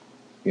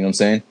 You know what I'm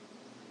saying?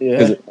 Yeah.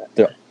 Because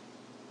they're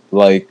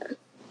like,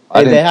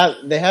 They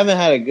haven't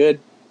had a good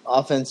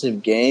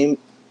offensive game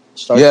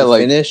start to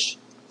finish.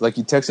 Like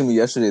you texted me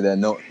yesterday that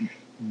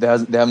they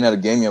haven't had a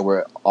game yet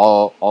where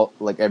all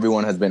like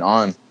everyone has been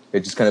on.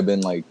 It's just kind of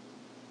been like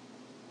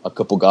a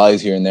couple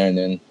guys here and there, and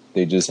then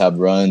they just have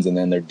runs, and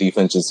then their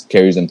defense just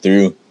carries them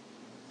through.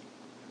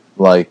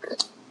 Like,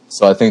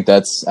 so I think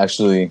that's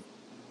actually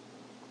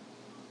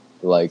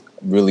like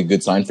really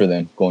good sign for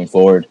them going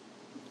forward.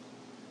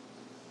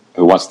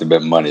 Who wants to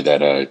bet money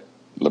that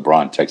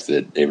LeBron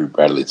texted Avery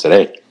Bradley and said,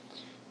 "Hey,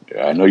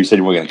 I know you said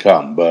you weren't going to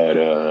come, but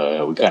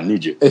we kind of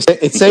need you.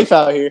 It's safe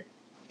out here."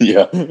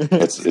 Yeah,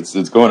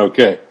 it's going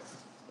okay.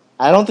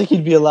 I don't think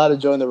he'd be allowed to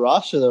join the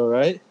roster though,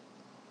 right?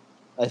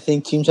 I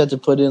think teams had to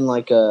put in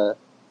like a.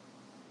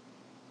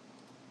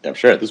 Yeah, I'm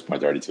sure at this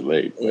point they're already too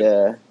late. But.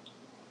 Yeah.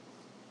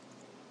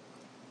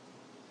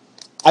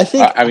 I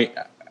think. I mean.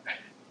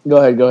 Go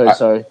ahead.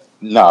 Sorry.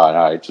 No.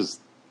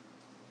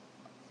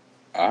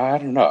 I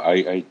don't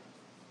know.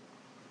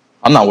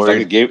 I'm not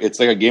worried. It's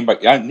like a game by.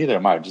 Neither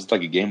am I. Just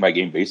like a game by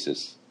game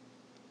basis.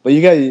 But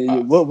you guys,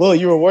 Will,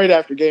 you were worried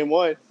after game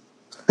 1.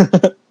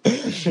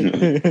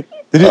 Did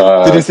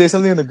he say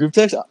something in the group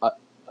text?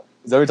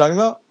 Is that what you're talking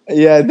about?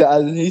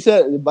 Yeah, he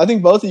said. I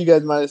think both of you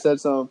guys might have said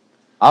something.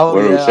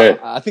 What did we say?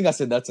 I think I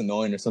said that's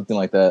annoying or something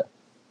like that.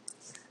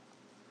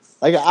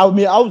 Like I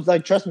was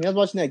like, trust me, I was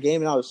watching that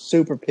game and I was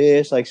super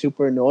pissed, like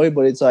super annoyed.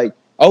 But it's like,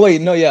 oh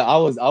wait, no, yeah, I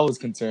was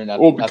concerned.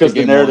 Because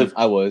the narrative,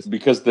 I was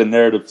because the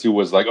narrative too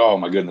was like, oh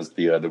my goodness,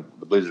 the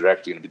Blazers are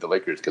actually going to beat the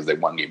Lakers because they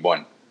won game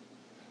 1.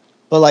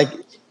 But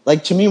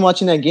like to me,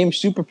 watching that game,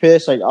 super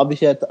pissed. Like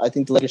obviously, I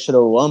think the Lakers should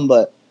have won.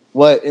 But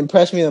what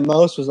impressed me the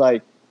most was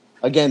like,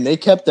 again, they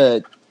kept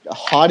the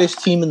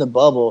hottest team in the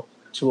bubble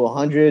to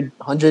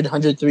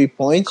 103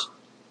 points,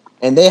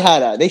 and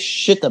they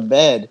shit the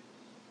bed,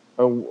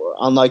 or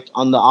on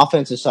the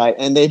offensive side,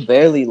 and they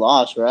barely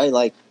lost. Right,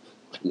 like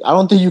I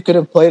don't think you could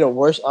have played a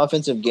worse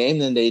offensive game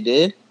than they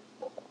did,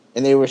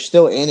 and they were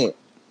still in it.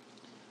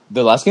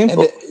 The last game, and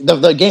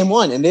the game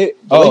 1, and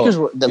Lakers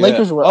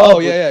were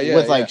up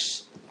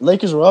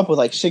Lakers were up with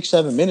like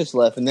 6-7 minutes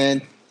left, and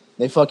then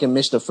they fucking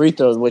missed the free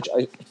throws, which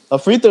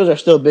free throws are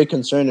still a big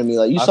concern to me.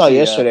 Like you saw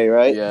yesterday,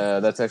 right? Yeah,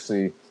 that's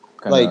actually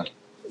like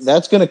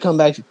that's gonna come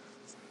back to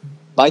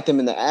bite them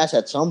in the ass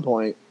at some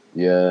point.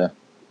 Yeah.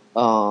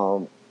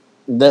 That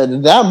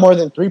more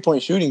than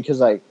 3-point shooting, because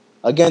like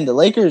again, the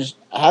Lakers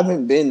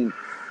haven't been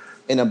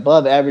an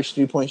above average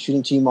 3-point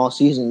shooting team all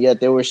season, yet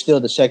they were still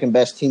the second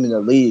best team in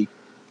the league.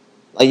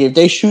 Like if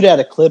they shoot at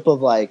a clip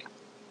of like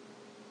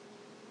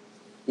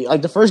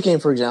the first game,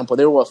 for example,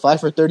 they were 5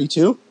 for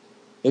 32.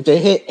 If they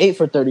hit 8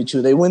 for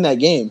 32, they win that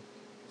game.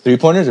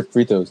 3-pointers or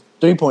free throws?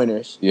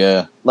 3-pointers.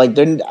 Yeah. Like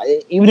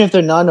even if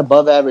they're not an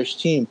above average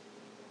team,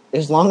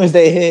 as long as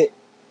they hit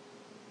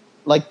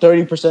like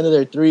 30% of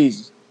their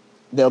threes,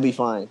 they'll be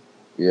fine.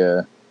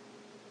 Yeah.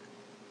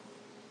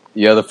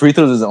 Yeah, the free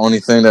throws is the only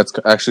thing that's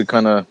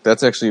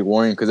actually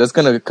worrying, because that's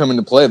gonna come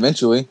into play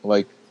eventually.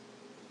 Like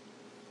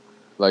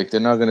they're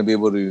not gonna be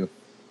able to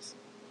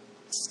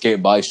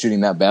skate by shooting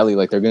that badly.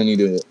 Like they're gonna need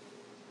to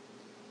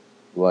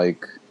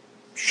like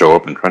show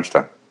up in crunch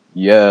time.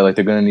 Yeah, like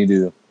they're gonna need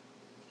to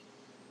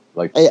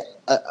like I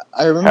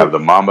remember have the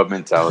Mamba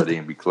mentality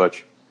and be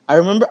clutch. I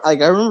remember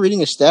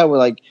reading a stat where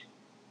like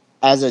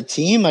as a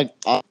team, like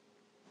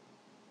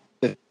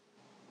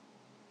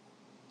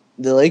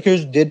the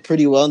Lakers did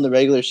pretty well in the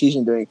regular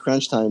season during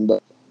crunch time,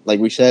 but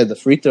like we said, the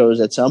free throws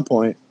at some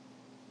point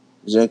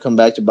is gonna come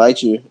back to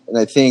bite you. And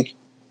I think,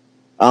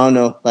 I don't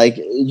know, like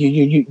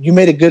you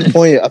made a good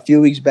point a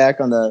few weeks back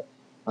on the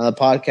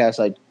podcast.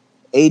 Like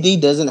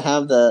AD doesn't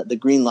have the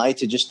green light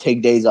to just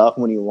take days off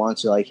when he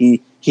wants to. Like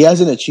he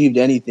hasn't achieved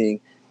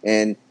anything,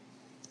 and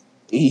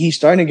he's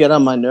starting to get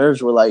on my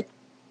nerves. Where like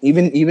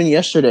even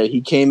yesterday he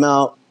came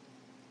out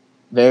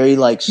very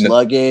like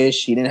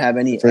sluggish. He didn't have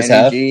any First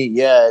energy. half?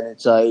 Yeah, and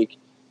it's like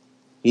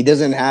he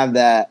doesn't have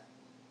that.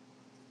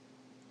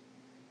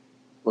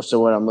 What's the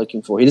word I'm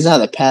looking for? He doesn't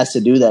have the pass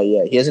to do that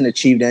yet. He hasn't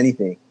achieved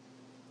anything.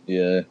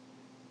 Yeah.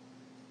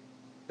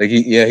 Like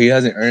he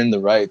hasn't earned the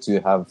right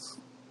to have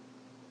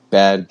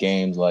bad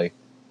games. Like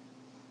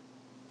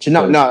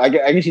I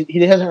guess he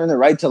hasn't earned the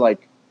right to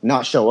like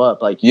not show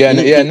up. Like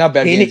not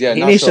bad games. Yeah, he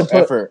not needs show to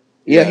put effort.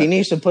 Yeah, he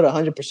needs to put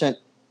 100%.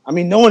 I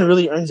mean, no one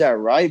really earns that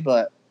right,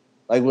 but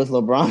like with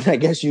LeBron, I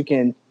guess you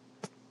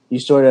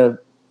sort of,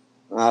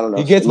 I don't know.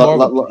 He gets more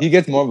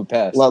of a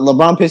pass.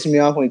 LeBron pisses me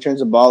off when he turns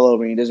the ball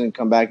over and he doesn't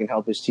come back and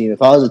help his team.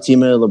 If I was a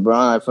teammate of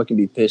LeBron, I'd fucking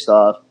be pissed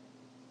off.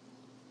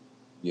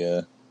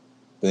 Yeah.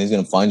 Then he's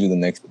gonna find you the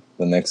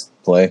next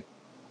play.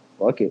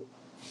 Fuck it.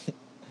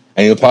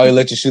 And he'll probably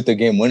let you shoot the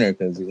game winner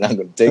because he's not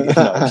gonna take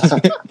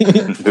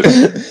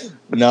it.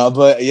 No,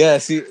 but yeah,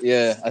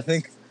 I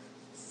think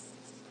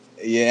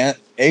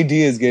AD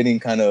is getting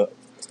kind of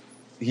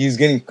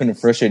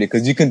frustrated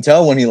because you can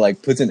tell when he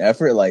like puts in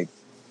effort, like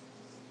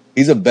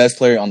he's the best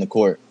player on the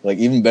court, like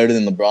even better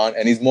than LeBron,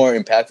 and he's more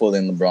impactful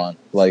than LeBron.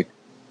 Like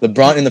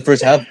LeBron in the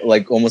first half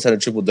like almost had a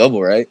triple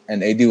double, right?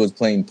 And AD was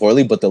playing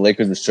poorly, but the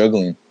Lakers were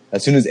struggling.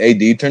 As soon as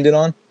AD turned it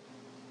on,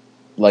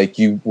 like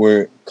you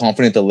were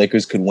confident the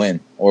Lakers could win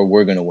or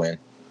were gonna win.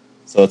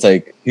 So it's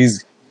like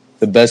he's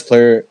the best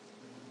player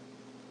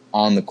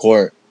on the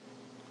court,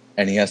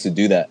 and he has to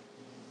do that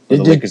for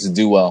the Lakers to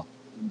do well.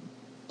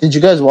 Did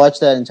you guys watch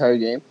that entire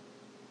game?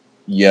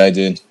 Yeah, I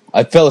did.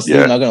 I fell asleep.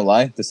 Yeah. Not gonna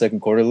lie, the second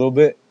quarter a little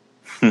bit.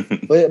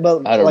 But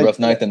I had a rough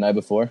night the night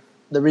before.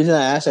 The reason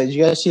I asked, like, did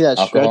you guys see that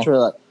stretch where,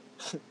 like,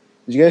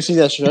 did you guys see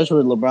that stretch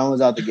where LeBron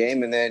was out the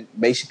game, and then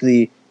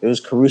basically it was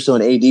Caruso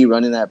and AD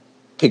running that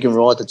pick and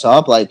roll at the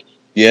top, like,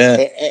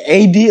 Yeah,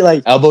 AD,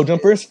 like, elbow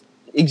jumpers.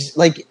 Yeah,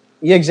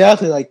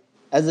 exactly. Like,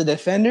 as a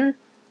defender,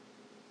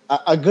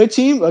 a good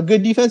team, a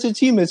good defensive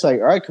team, it's like,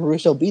 all right,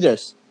 Caruso beat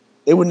us.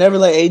 They would never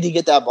let AD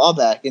get that ball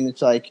back, and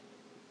it's like,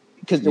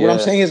 because what I'm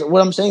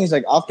saying is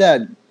like off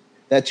that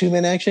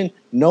 2-man action,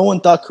 no one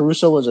thought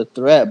Caruso was a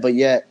threat, but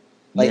yet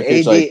like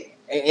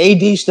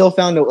AD still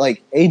found it.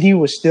 Like AD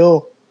was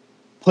still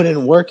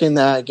putting work in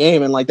that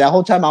game, and like that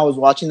whole time I was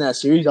watching that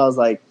series, I was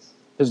like,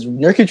 because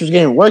Nurkic was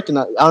getting worked, and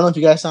I don't know if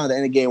you guys saw at the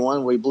end of game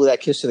 1 where he blew that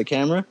kiss to the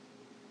camera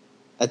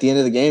at the end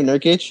of the game,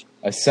 Nurkic.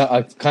 I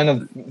kind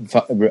of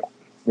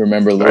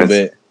remember a little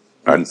bit.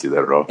 I didn't see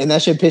that at all. And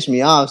that shit pissed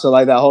me off. So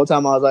like that whole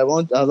time I was like,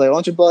 why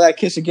don't you blow that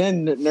kiss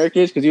again,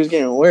 Nurkic? Because he was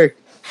getting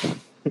worked.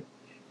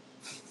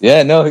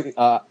 Yeah, no,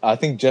 I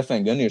think Jeff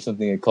Van Gundy or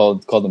something had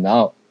called him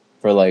out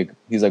for like,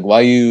 he's like, why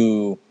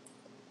you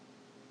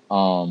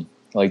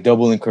like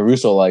doubling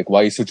Caruso? Like,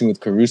 why you switching with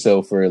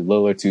Caruso for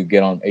Lillard to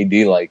get on AD?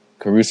 Like,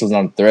 Caruso's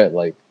not a threat.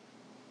 Like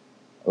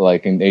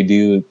and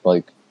AD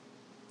like,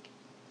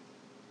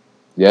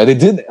 yeah, they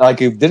did it like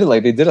 3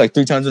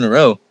 times in a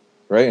row.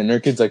 Right, and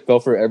Nurkic like fell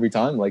for it every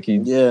time. Like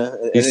he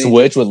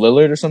switched with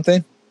Lillard or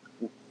something,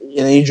 and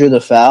then he drew the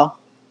foul.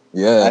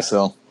 Yeah,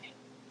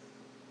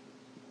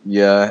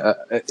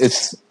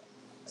 it's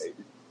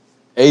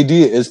AD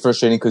is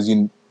frustrating because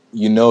you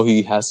know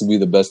he has to be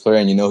the best player,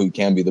 and you know he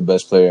can be the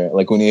best player.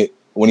 Like when he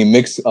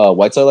mix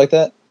Whiteside like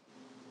that.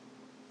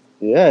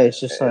 Yeah, it's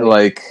just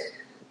like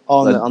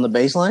on the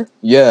baseline.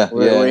 Yeah,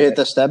 where he hit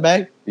the step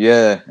back.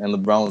 Yeah, and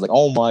LeBron was like,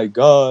 "Oh my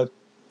god!"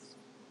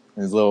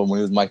 When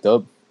he was mic'd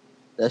up.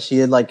 That she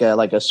had like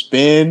a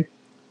spin,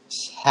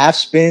 half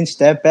spin,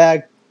 step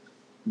back,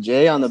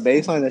 Jay on the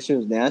baseline. That shit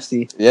was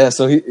nasty. Yeah,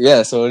 so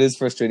it is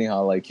frustrating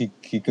how like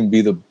he can be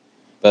the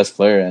best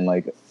player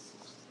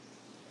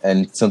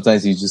and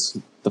sometimes he just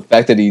the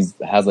fact that he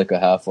has like a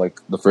half like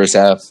the first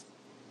half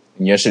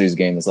in yesterday's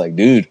game is like,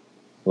 dude,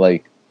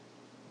 like,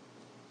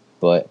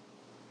 but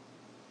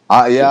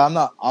I'm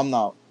not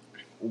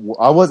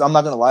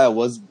gonna lie, I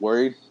was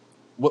worried.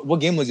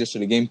 What game was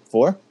yesterday? Game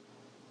 4?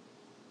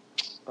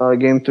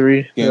 Game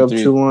 3. They're up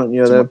 2-1.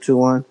 Yeah, they're up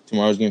 2-1.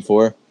 Tomorrow's game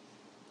 4.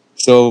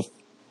 So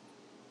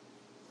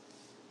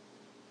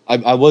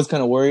I was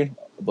kind of worried,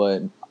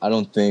 but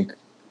I think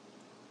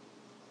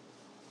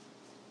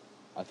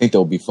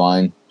they'll be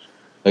fine.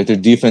 Like their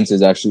defense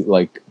is actually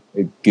like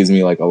it gives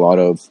me like a lot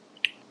of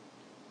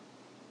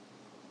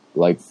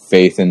like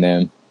faith in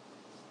them.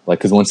 Like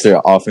because once their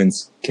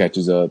offense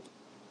catches up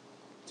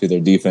to their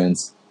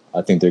defense,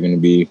 I think they're going to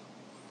be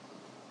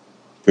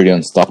pretty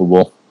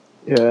unstoppable.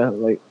 Yeah,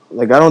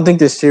 like I don't think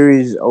this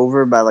series is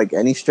over by like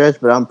any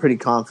stretch, but I'm pretty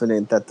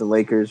confident that the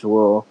Lakers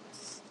will.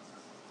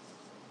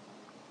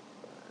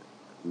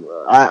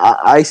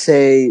 I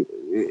say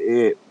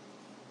it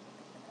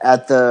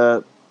at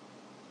the.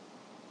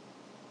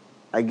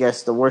 I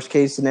guess the worst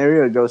case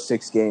scenario, it goes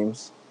 6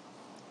 games.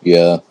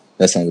 Yeah,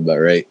 that sounds about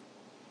right.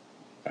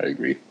 I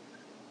agree.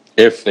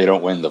 If they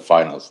don't win the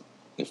finals,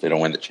 if they don't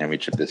win the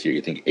championship this year,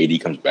 you think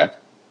AD comes back?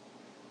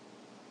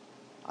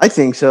 I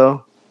think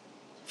so.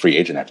 Free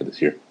agent after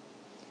this year.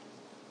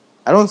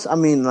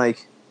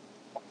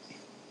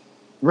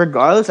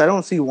 Regardless, I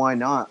don't see why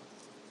not.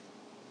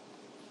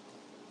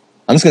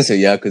 I'm just gonna say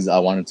yeah because I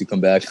want him to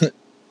come back.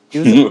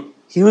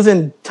 He was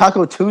in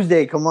Taco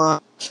Tuesday. Come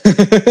on,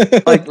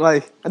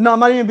 no, I'm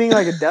not even being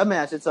like a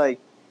dumbass. It's like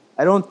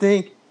I don't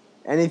think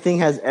anything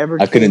has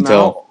ever. I couldn't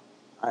tell.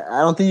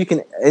 I don't think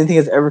anything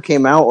has ever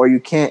came out, or you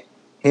can't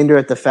hinder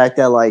at the fact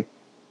that like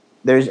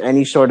there's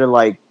any sort of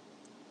like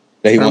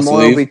that he wants to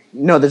leave.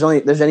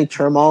 There's any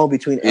turmoil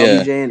between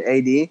LBJ and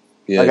AD.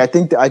 Yeah. Like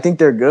I think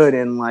they're good,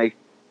 and like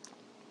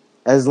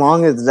as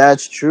long as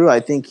that's true, I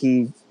think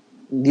the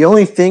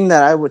only thing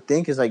that I would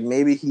think is like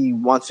maybe he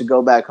wants to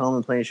go back home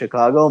and play in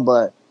Chicago,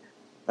 but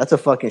that's a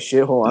fucking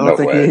shithole. I don't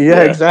think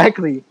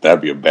exactly.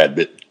 That'd be a bad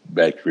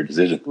career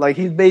decision. Like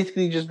he's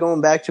basically just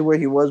going back to where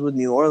he was with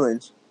New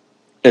Orleans.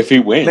 If he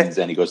wins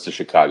and he goes to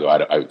Chicago,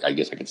 I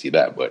guess I can see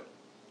that, but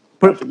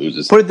if he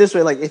loses. Put it this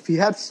way, like if he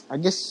had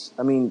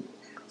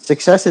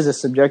success is a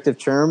subjective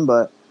term,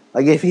 but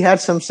like if he had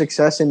some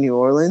success in New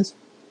Orleans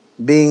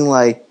being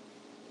like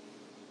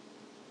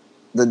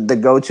the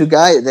go-to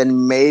guy,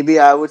 then maybe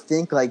I would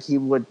think like he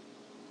would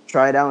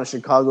try it out in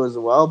Chicago as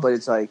well. But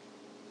it's like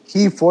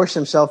he forced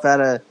himself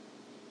out of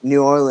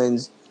New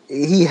Orleans.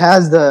 He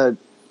has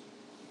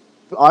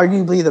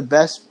arguably the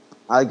best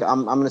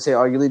I'm going to say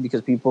arguably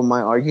because people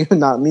might argue,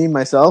 not me,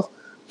 myself,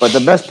 but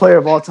the best player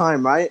of all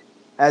time, right?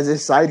 As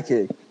his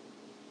sidekick.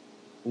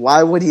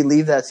 Why would he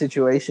leave that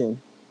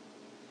situation?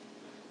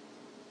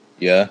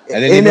 Yeah,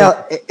 and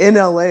then in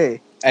LA.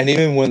 And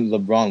even when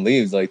LeBron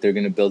leaves, like they're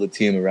gonna build a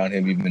team around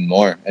him even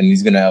more, and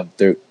he's gonna have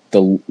the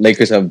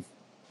Lakers have,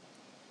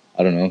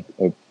 I don't know,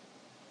 a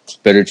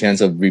better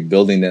chance of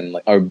rebuilding than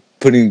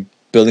building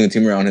a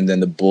team around him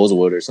than the Bulls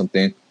would or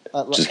something.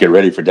 Just get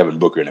ready for Devin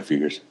Booker in a few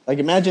years. Like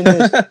imagine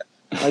this,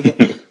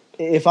 like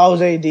if I was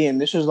AD,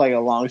 and this was like a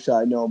long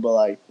shot, I know, but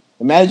like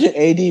imagine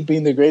AD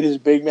being the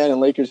greatest big man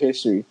in Lakers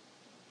history,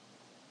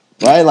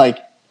 right? Like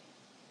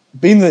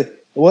being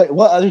what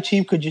other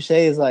team could you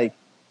say is like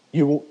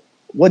you?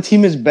 What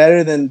team is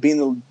better than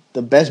being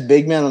the best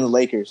big man on the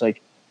Lakers? Like,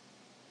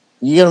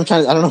 you get what I'm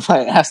trying to... I don't know if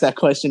I asked that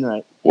question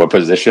right. What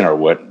position or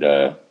what...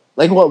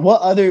 Like,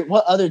 what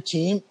other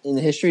team in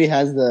history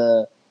has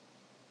the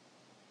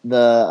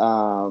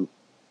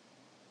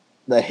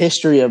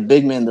history of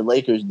big men the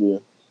Lakers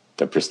do?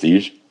 The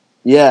prestige?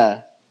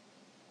 Yeah.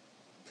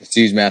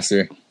 Prestige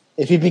master.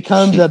 If he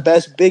becomes the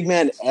best big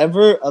man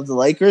ever of the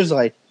Lakers,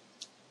 like,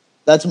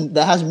 that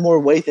has more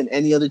weight than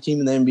any other team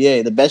in the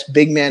NBA. The best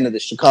big man of the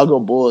Chicago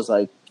Bulls,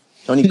 like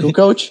Tony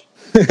Kukoc.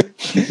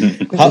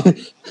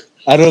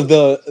 Out of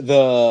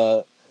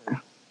the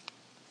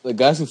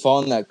guys who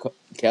fall in that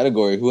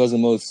category, who has the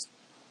most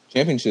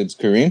championships?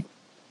 Kareem.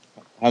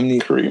 How many?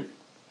 Kareem.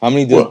 How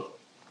many?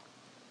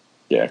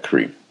 Yeah,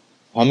 Kareem.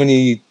 How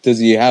many does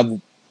he have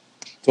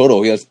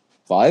total? He has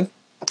 5.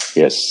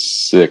 He has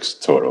 6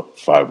 total.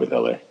 5 with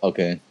LA.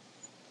 Okay.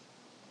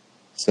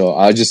 So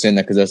I was just saying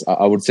that because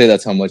I would say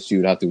that's how much you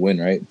would have to win,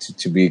 right,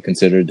 to be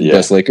considered the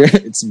best Laker.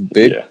 It's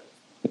big.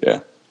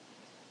 Yeah.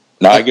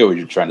 No, I get what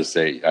you're trying to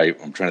say.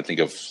 I'm trying to think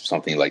of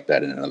something like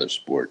that in another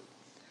sport,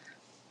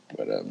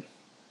 but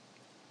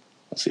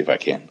let's see if I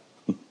can.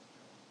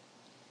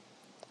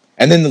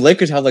 And then the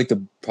Lakers have like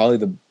probably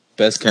the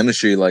best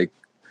chemistry like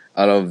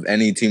out of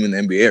any team in the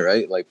NBA,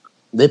 right? Like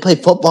they play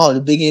football at the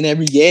beginning of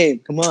every game.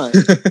 Come on.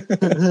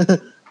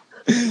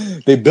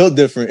 They built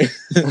different.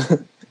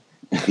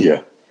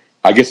 Yeah.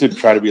 I guess it'd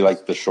try to be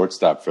like the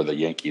shortstop for the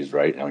Yankees,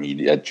 right? I mean,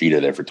 he had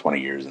Jeter there for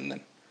 20 years, and then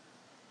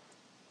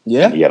he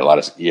had a lot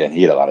of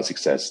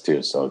success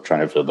too. So trying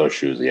to fill those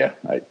shoes,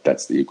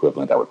 that's the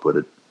equivalent I would put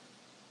it.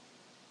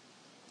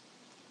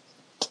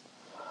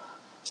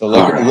 So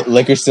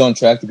Lakers still on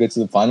track to get to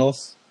the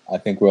finals. I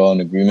think we're all in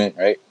agreement,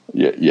 right?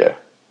 Yeah.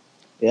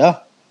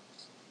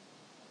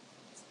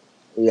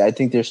 I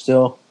think they're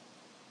still.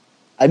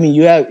 I mean,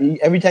 you have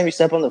every time you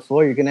step on the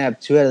floor, you're gonna have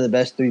 2 out of the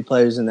best 3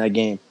 players in that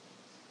game.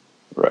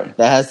 Right.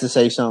 That has to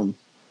say something.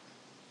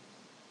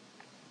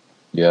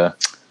 Yeah.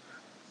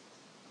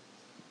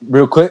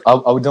 Real quick,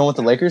 are we done with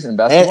the Lakers in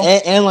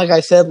basketball? And like I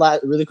said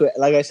really quick,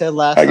 like I said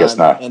last time, I guess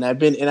not. And I've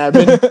been and I've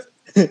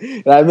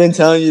been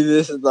telling you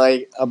this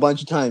like a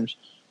bunch of times.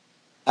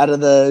 Out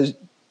of I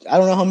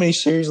don't know how many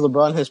series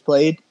LeBron has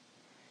played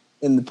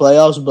in the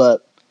playoffs,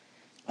 but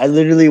I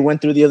literally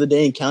went through the other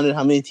day and counted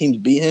how many teams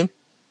beat him.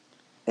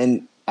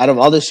 And out of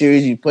all the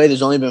series he played,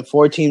 there's only been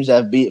 4 or 5 teams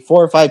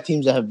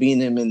that have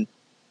beaten him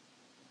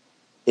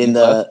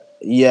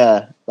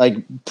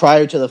like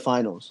prior to the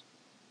finals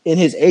in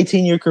his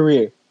 18-year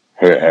career.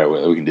 Here,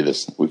 we can do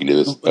this.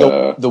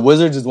 The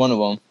Wizards is one of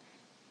them.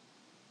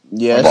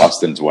 Yes.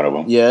 Boston's one of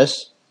them.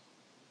 Yes.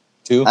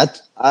 2?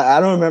 I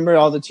don't remember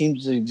all the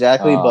teams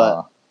exactly,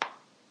 but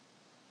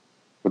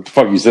what the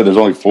fuck? You said there's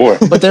only 4.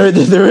 But there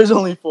is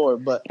only 4.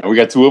 But and we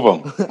got 2 of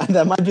them.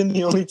 That might have been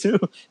the only 2.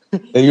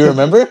 That you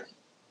remember?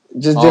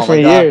 Just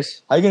different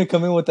years. How are you gonna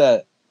come in with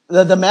that?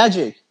 The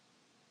Magic.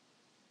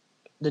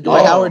 The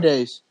Dwight Howard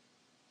days.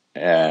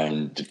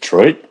 And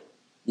Detroit?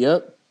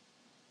 Yep.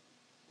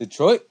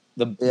 Detroit?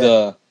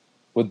 The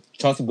with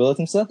Chauncey Billups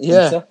and stuff?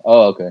 Yeah. Stuff?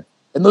 Oh, okay.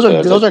 And those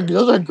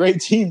are great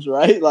teams,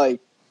 right?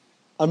 Like,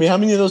 I mean, how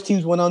many of those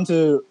teams went on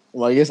to?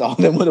 Well, I guess all of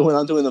them would have went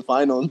on to in the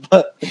finals,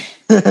 but.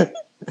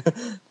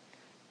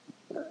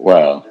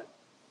 Well,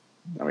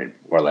 I mean,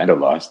 Orlando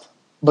lost,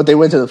 but they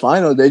went to the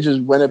finals. They just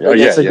went up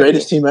against the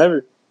greatest team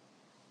ever.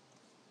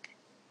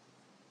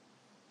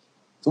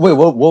 So wait,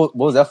 what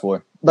was that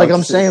for? Like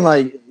I'm saying,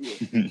 like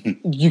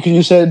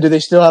you said, do they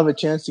still have a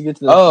chance to get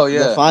to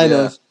the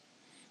finals? Yeah.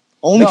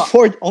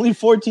 Only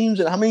 4 teams.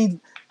 And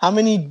how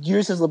many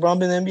years has LeBron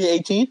been in the NBA?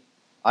 18.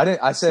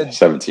 I said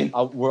 17.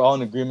 We're all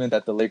in agreement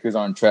that the Lakers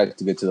are on track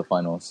to get to the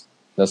finals.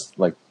 That's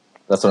what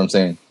I'm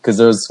saying. Because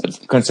there's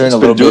concern a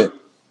little bit.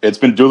 It's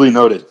been duly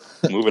noted.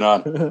 Moving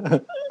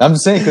on. I'm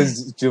just saying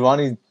because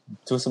Giovanni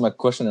twisted my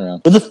question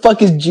around. What the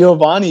fuck is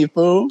Giovanni,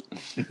 fool?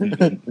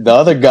 The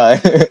other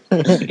guy.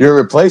 Your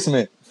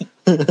replacement.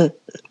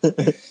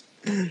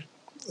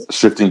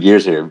 Shifting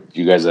gears here.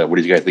 You guys, what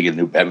did you guys think of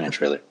the new Batman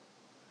trailer?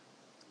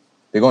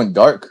 They're going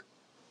dark.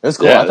 It was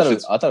cool. Yeah, I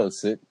thought it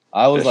was sick.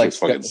 I was like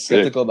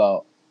skeptical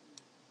about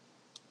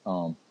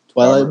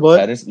Twilight Boy.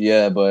 Patterson.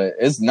 Yeah, but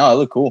it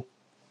looked cool.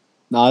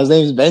 Nah, his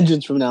name's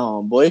Vengeance from now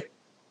on, boy.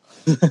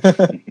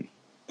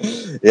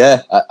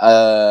 Yeah,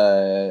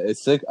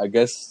 it's sick. I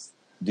guess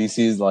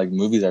DC's like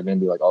movies are gonna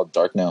be like all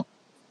dark now.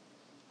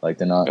 Like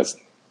they're not. That's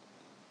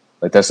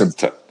Like that's a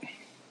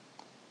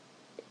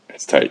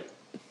it's tight.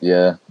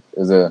 yeah. It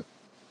was a.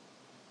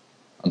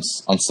 I'm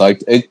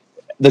psyched.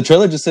 The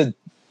trailer just said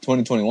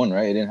 2021,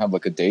 right? It didn't have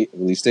like a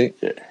release date.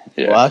 Yeah,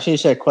 yeah. Well, actually, it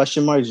said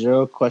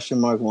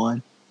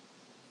 ?0 ?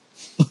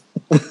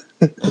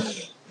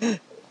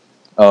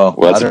 Oh,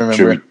 Well, I that's don't a remember.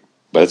 tribute,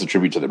 but that's a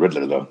tribute to the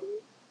Riddler, though.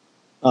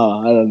 Oh,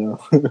 I don't know.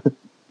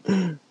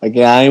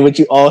 Again, I ain't with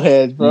you all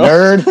heads, bro.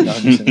 Nerd. No,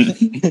 I'm just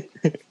kidding.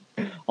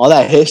 All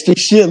that history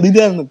shit, leave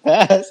that in the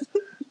past.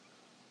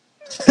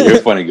 You're a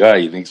funny guy.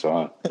 You think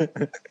so,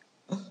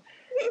 huh?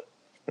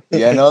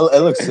 Yeah, no, it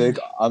looks sick.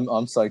 I'm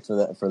psyched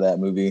for that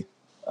movie.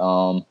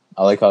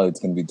 I like how it's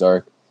gonna be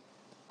dark.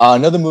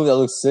 Another movie that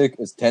looks sick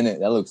is Tenet.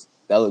 That looks.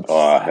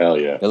 Oh, hell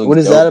yeah. That looks What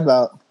is dope. that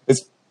about?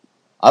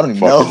 I don't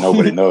even Fucking know.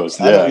 nobody knows.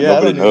 I don't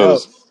Nobody even know.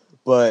 knows.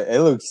 But it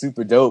looks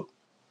super dope.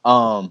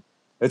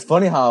 It's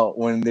funny how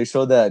when they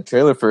showed that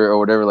trailer for or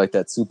whatever, like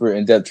that super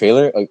in-depth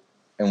trailer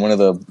in one of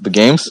the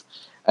games,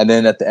 and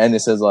then at the end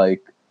it says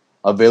like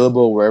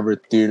available wherever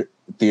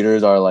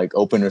theaters are like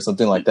open or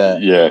something like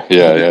that. Yeah.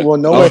 Well,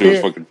 That nowhere shit was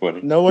here. fucking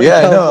funny. Nowhere Yeah,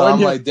 in I know. I'm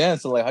California. like, damn.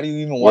 So like, how do you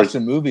even watch the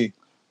movie?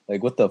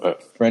 Like, what the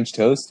French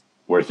toast?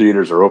 Where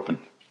theaters are open.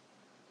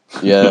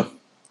 Yeah,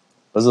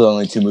 those are the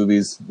only two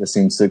movies that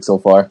seem sick so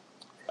far.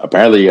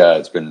 Apparently,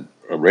 it's been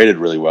rated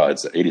really well.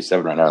 It's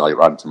 87 right now, like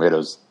Rotten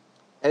Tomatoes.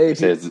 Hey,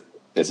 They say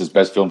it's his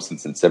best film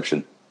since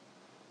Inception.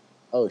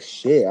 oh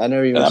shit! I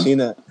never even seen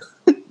that.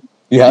 You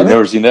You've haven't?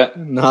 never seen that?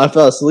 No, I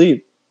fell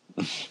asleep.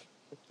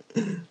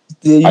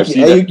 Dude, I've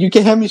seen that. you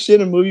can have me shit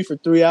in a movie for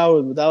 3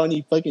 hours without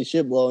any fucking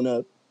shit blowing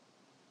up.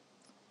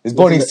 It's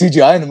boning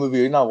CGI in the movie.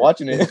 You're not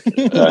watching it.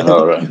 I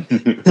know, right?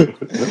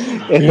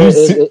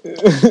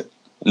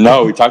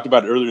 No, we talked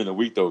about it earlier in the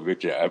week, though,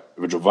 Victor.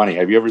 Giovanni,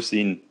 have you ever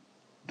seen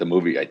the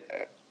movie?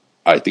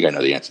 I think I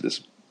know the answer to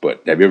this,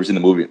 but have you ever seen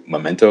the movie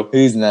Memento?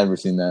 He's never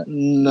seen that.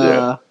 Nah.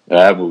 Yeah.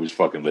 That movie's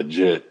fucking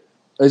legit.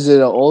 Is it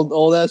an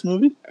old ass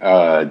movie?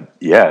 Yeah,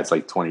 it's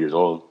like 20 years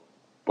old,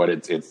 but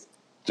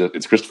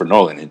it's Christopher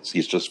Nolan.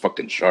 He's just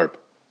fucking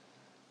sharp.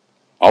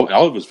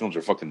 All of his films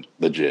are fucking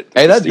legit.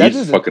 Hey, that He's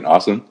dude's fucking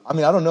awesome. I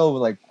mean, I don't know.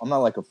 Like, I'm not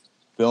like a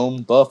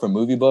film buff or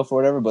movie buff or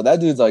whatever, but that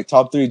dude's like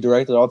top 3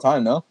 director all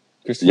time. No,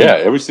 Yeah,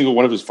 every single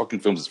one of his fucking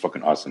films is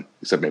fucking awesome,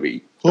 except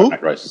maybe Who? Dark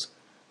Knight Rises.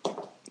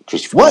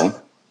 Christopher What?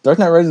 Nolan. Dark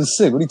Knight Rises is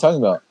sick. What are you talking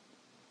about?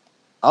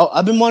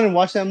 I've been wanting to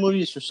watch that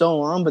movie for so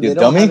long, but You they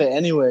don't dummy? have it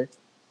anywhere.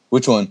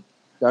 Which one?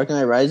 Dark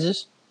Knight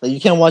Rises. Like you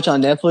can't watch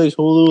on Netflix,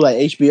 Hulu, like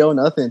HBO,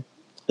 nothing.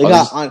 They Oh,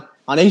 got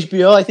on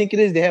HBO. I think it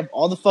is. They have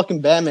all the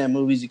fucking Batman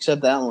movies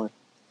except that one.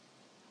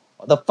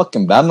 The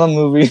fucking Batman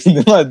movie.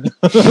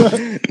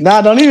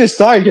 Nah, don't even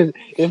start. Because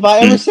if I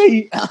ever say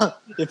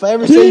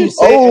you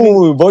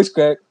say voice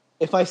crack.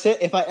 if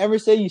I ever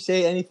say you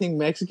say anything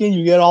Mexican,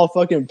 you get all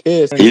fucking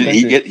pissed.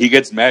 He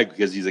gets mad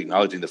because he's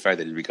acknowledging the fact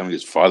that he's becoming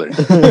his father.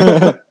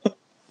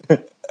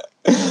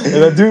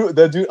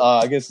 That dude.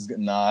 I guess it's good.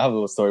 Nah, I have a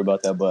little story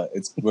about that, but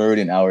we're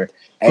already an hour.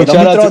 Hey, Quick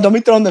shout out to- don't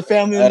be throwing the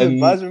family under the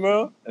bus,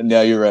 bro.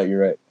 Yeah, you're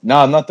right.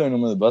 Nah, I'm not throwing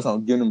him on the bus.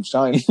 I'm giving him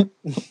shine. He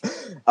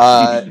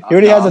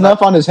already has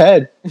enough on his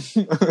head.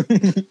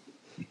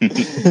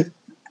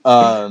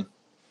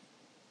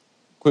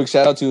 Quick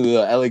shout out to the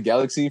LA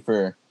Galaxy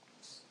for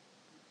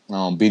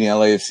beating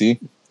LAFC.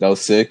 That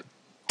was sick.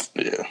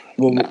 Yeah.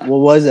 What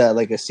was that?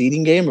 Like a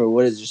seeding game, or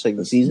what is it, just like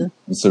the season?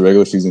 It's the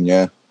regular season,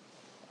 yeah.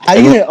 How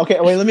you gonna? Okay,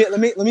 wait.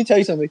 Let me tell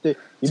you something.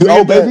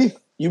 Baby.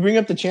 You bring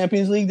up the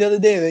Champions League the other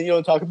day, and then you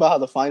don't talk about how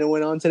the final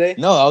went on today.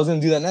 No, I was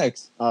gonna do that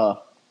next.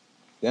 Oh,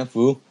 Damn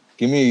fool.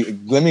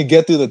 Let me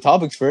get through the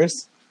topics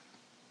first.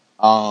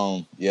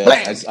 Yeah,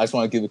 I just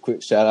want to give a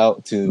quick shout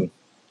out to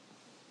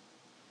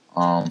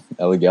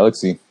LA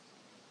Galaxy.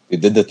 They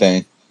did the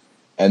thing.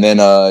 And then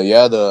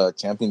the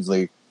Champions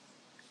League.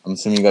 I'm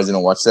assuming you guys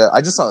didn't watch that.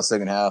 I just saw the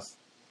second half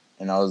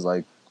and I was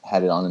like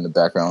had it on in the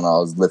background. I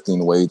was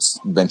lifting weights,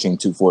 benching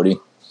 240.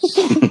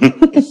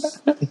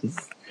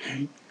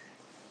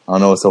 I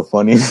don't know what's so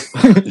funny.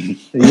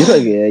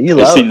 you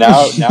love. See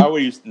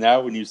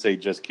now when you say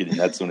just kidding,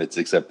 that's when it's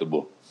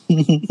acceptable.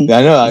 Yeah,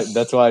 I know.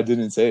 That's why I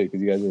didn't say it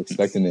because you guys were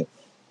expecting it.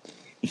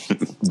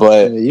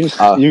 But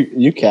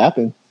you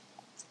capping.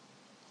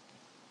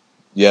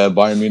 Yeah,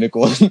 Bayern Munich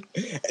won.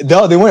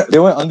 No, they went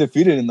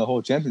undefeated in the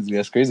whole Champions League.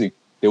 That's crazy.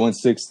 They went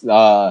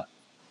 6-0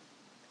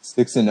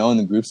 in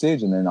the group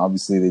stage, and then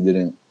obviously they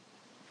didn't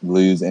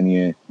lose any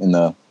in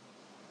the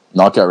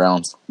knockout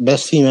rounds.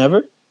 Best team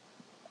ever.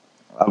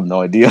 I have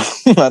no idea.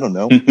 I don't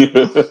know.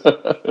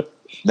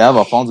 They have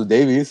Alphonso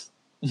Davies,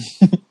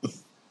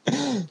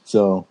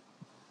 so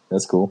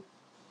that's cool.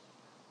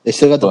 They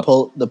still got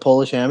the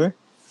Polish hammer.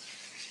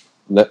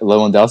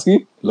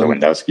 Lewandowski.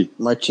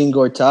 Marcin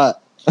Gortat.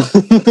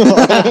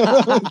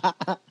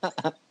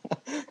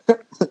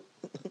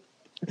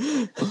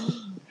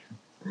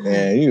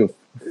 Man, you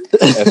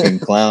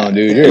effing clown,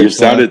 dude. You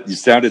sounded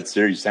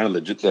serious. You sounded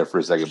legit there for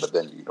a second, but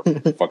then you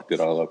fucked it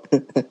all up.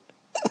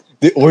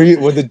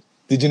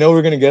 Did you know we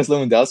were gonna guess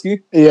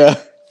Lewandowski? Yeah.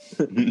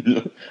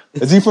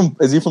 Is he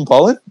from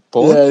Poland?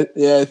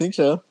 Yeah, I think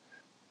so.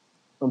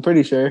 I'm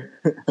pretty sure.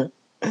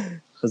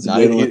 That's a Nah,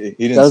 good one. he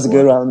didn't That was a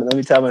score. good one. Let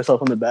me tap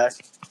myself on the back.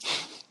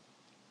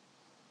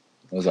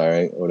 It was all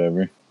right.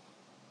 Whatever.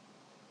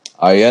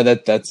 Yeah,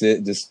 that's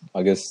it. Just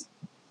I guess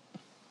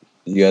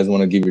you guys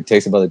want to give your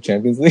takes about the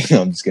Champions League?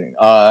 No, I'm just kidding.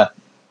 I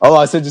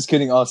said just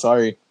kidding. Oh,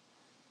 sorry.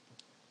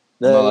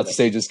 I'm not allowed to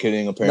say just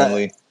kidding.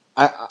 Apparently,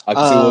 I can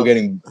see Will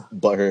getting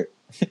butthurt.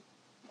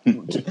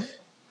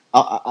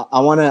 I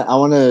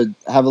wanna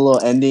have a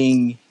little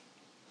ending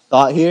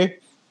thought here.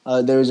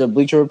 There was a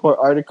Bleacher Report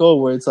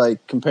article where it's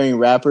like comparing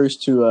rappers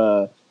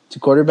to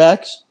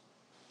quarterbacks.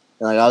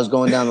 And like I was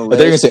going down the I thought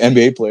you were list. gonna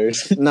say NBA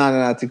players.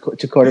 No, to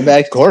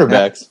quarterbacks.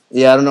 Quarterbacks.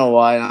 Yeah, I don't know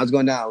why. And I was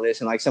going down the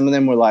list, and like some of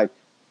them were like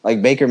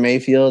Baker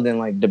Mayfield and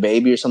like the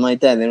baby or something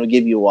like that. And then we'll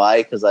give you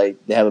why because like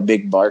they have a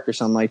big bark or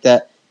something like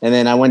that. And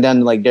then I went down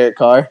to like Derek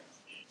Carr,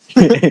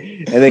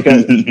 and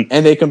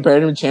they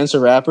compared him to Chance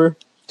the Rapper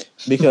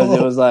because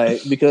it was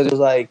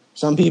like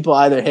some people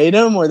either hate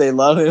him or they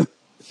love him.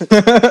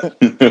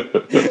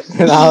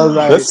 And I was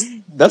like,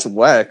 that's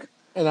whack.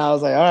 and I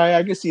was like, all right,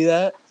 I can see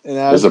that. And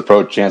There's a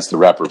Pro Chance the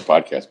Rapper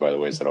podcast, by the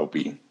way, so don't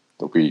be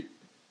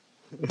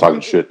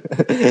talking shit.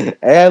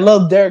 Hey, I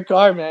love Derek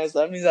Carr, man. So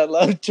that means I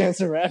love Chance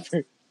the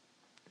Rapper.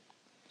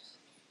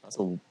 That's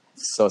a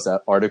so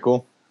sad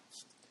article.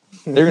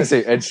 They're gonna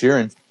say Ed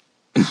Sheeran.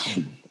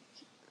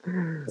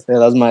 Yeah,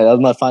 that was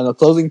my final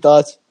closing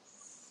thoughts.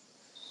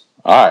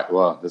 All right,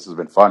 well, this has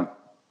been fun.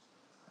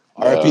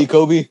 R.I.P.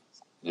 Kobe.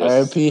 Yes.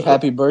 R.I.P.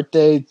 Happy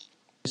birthday,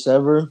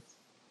 ever.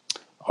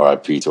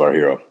 R.I.P. to our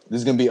hero. This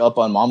is gonna be up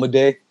on Mamba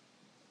Day.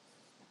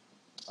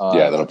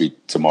 Yeah, that'll be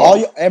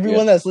tomorrow.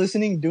 Everyone that's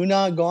listening, do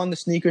not go on the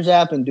Sneakers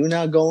app and do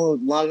not go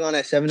log on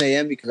at 7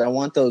 a.m. because I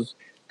want those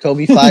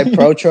Kobe 5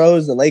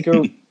 Protros, the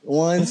Laker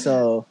ones.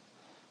 So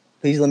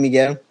please let me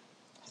get them.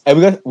 Hey,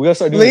 we gotta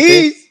start doing.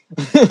 Please.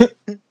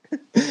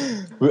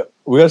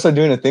 We gotta start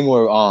doing a thing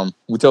where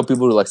we tell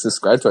people to like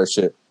subscribe to our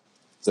shit.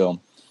 So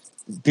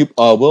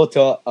we'll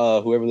tell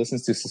whoever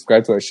listens to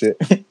subscribe to our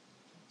shit.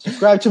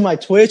 Subscribe to my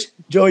Twitch,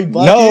 Joey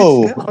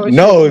Buckets.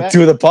 No,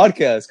 to the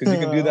podcast because you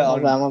can do that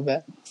on. My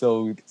bad.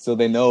 So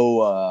they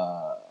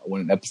know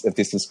when an episode, if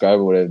they subscribe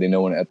or whatever, they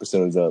know when an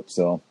episode is up.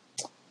 So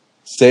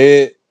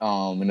say it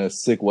in a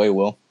sick way,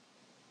 Will.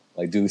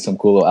 Like do some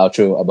cool little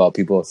outro about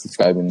people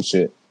subscribing and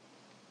shit.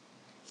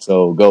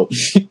 So go.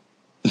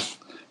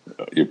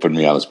 You're putting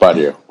me on the spot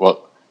here.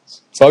 Well,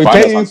 so we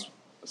pay you.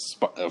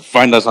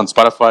 Find us on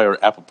Spotify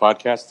or Apple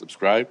Podcasts.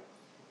 Subscribe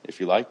if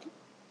you like.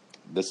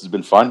 This has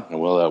been fun, and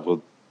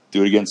we'll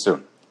do it again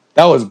soon.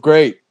 That was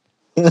great.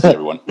 See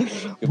everyone.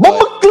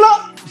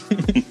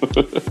 Goodbye.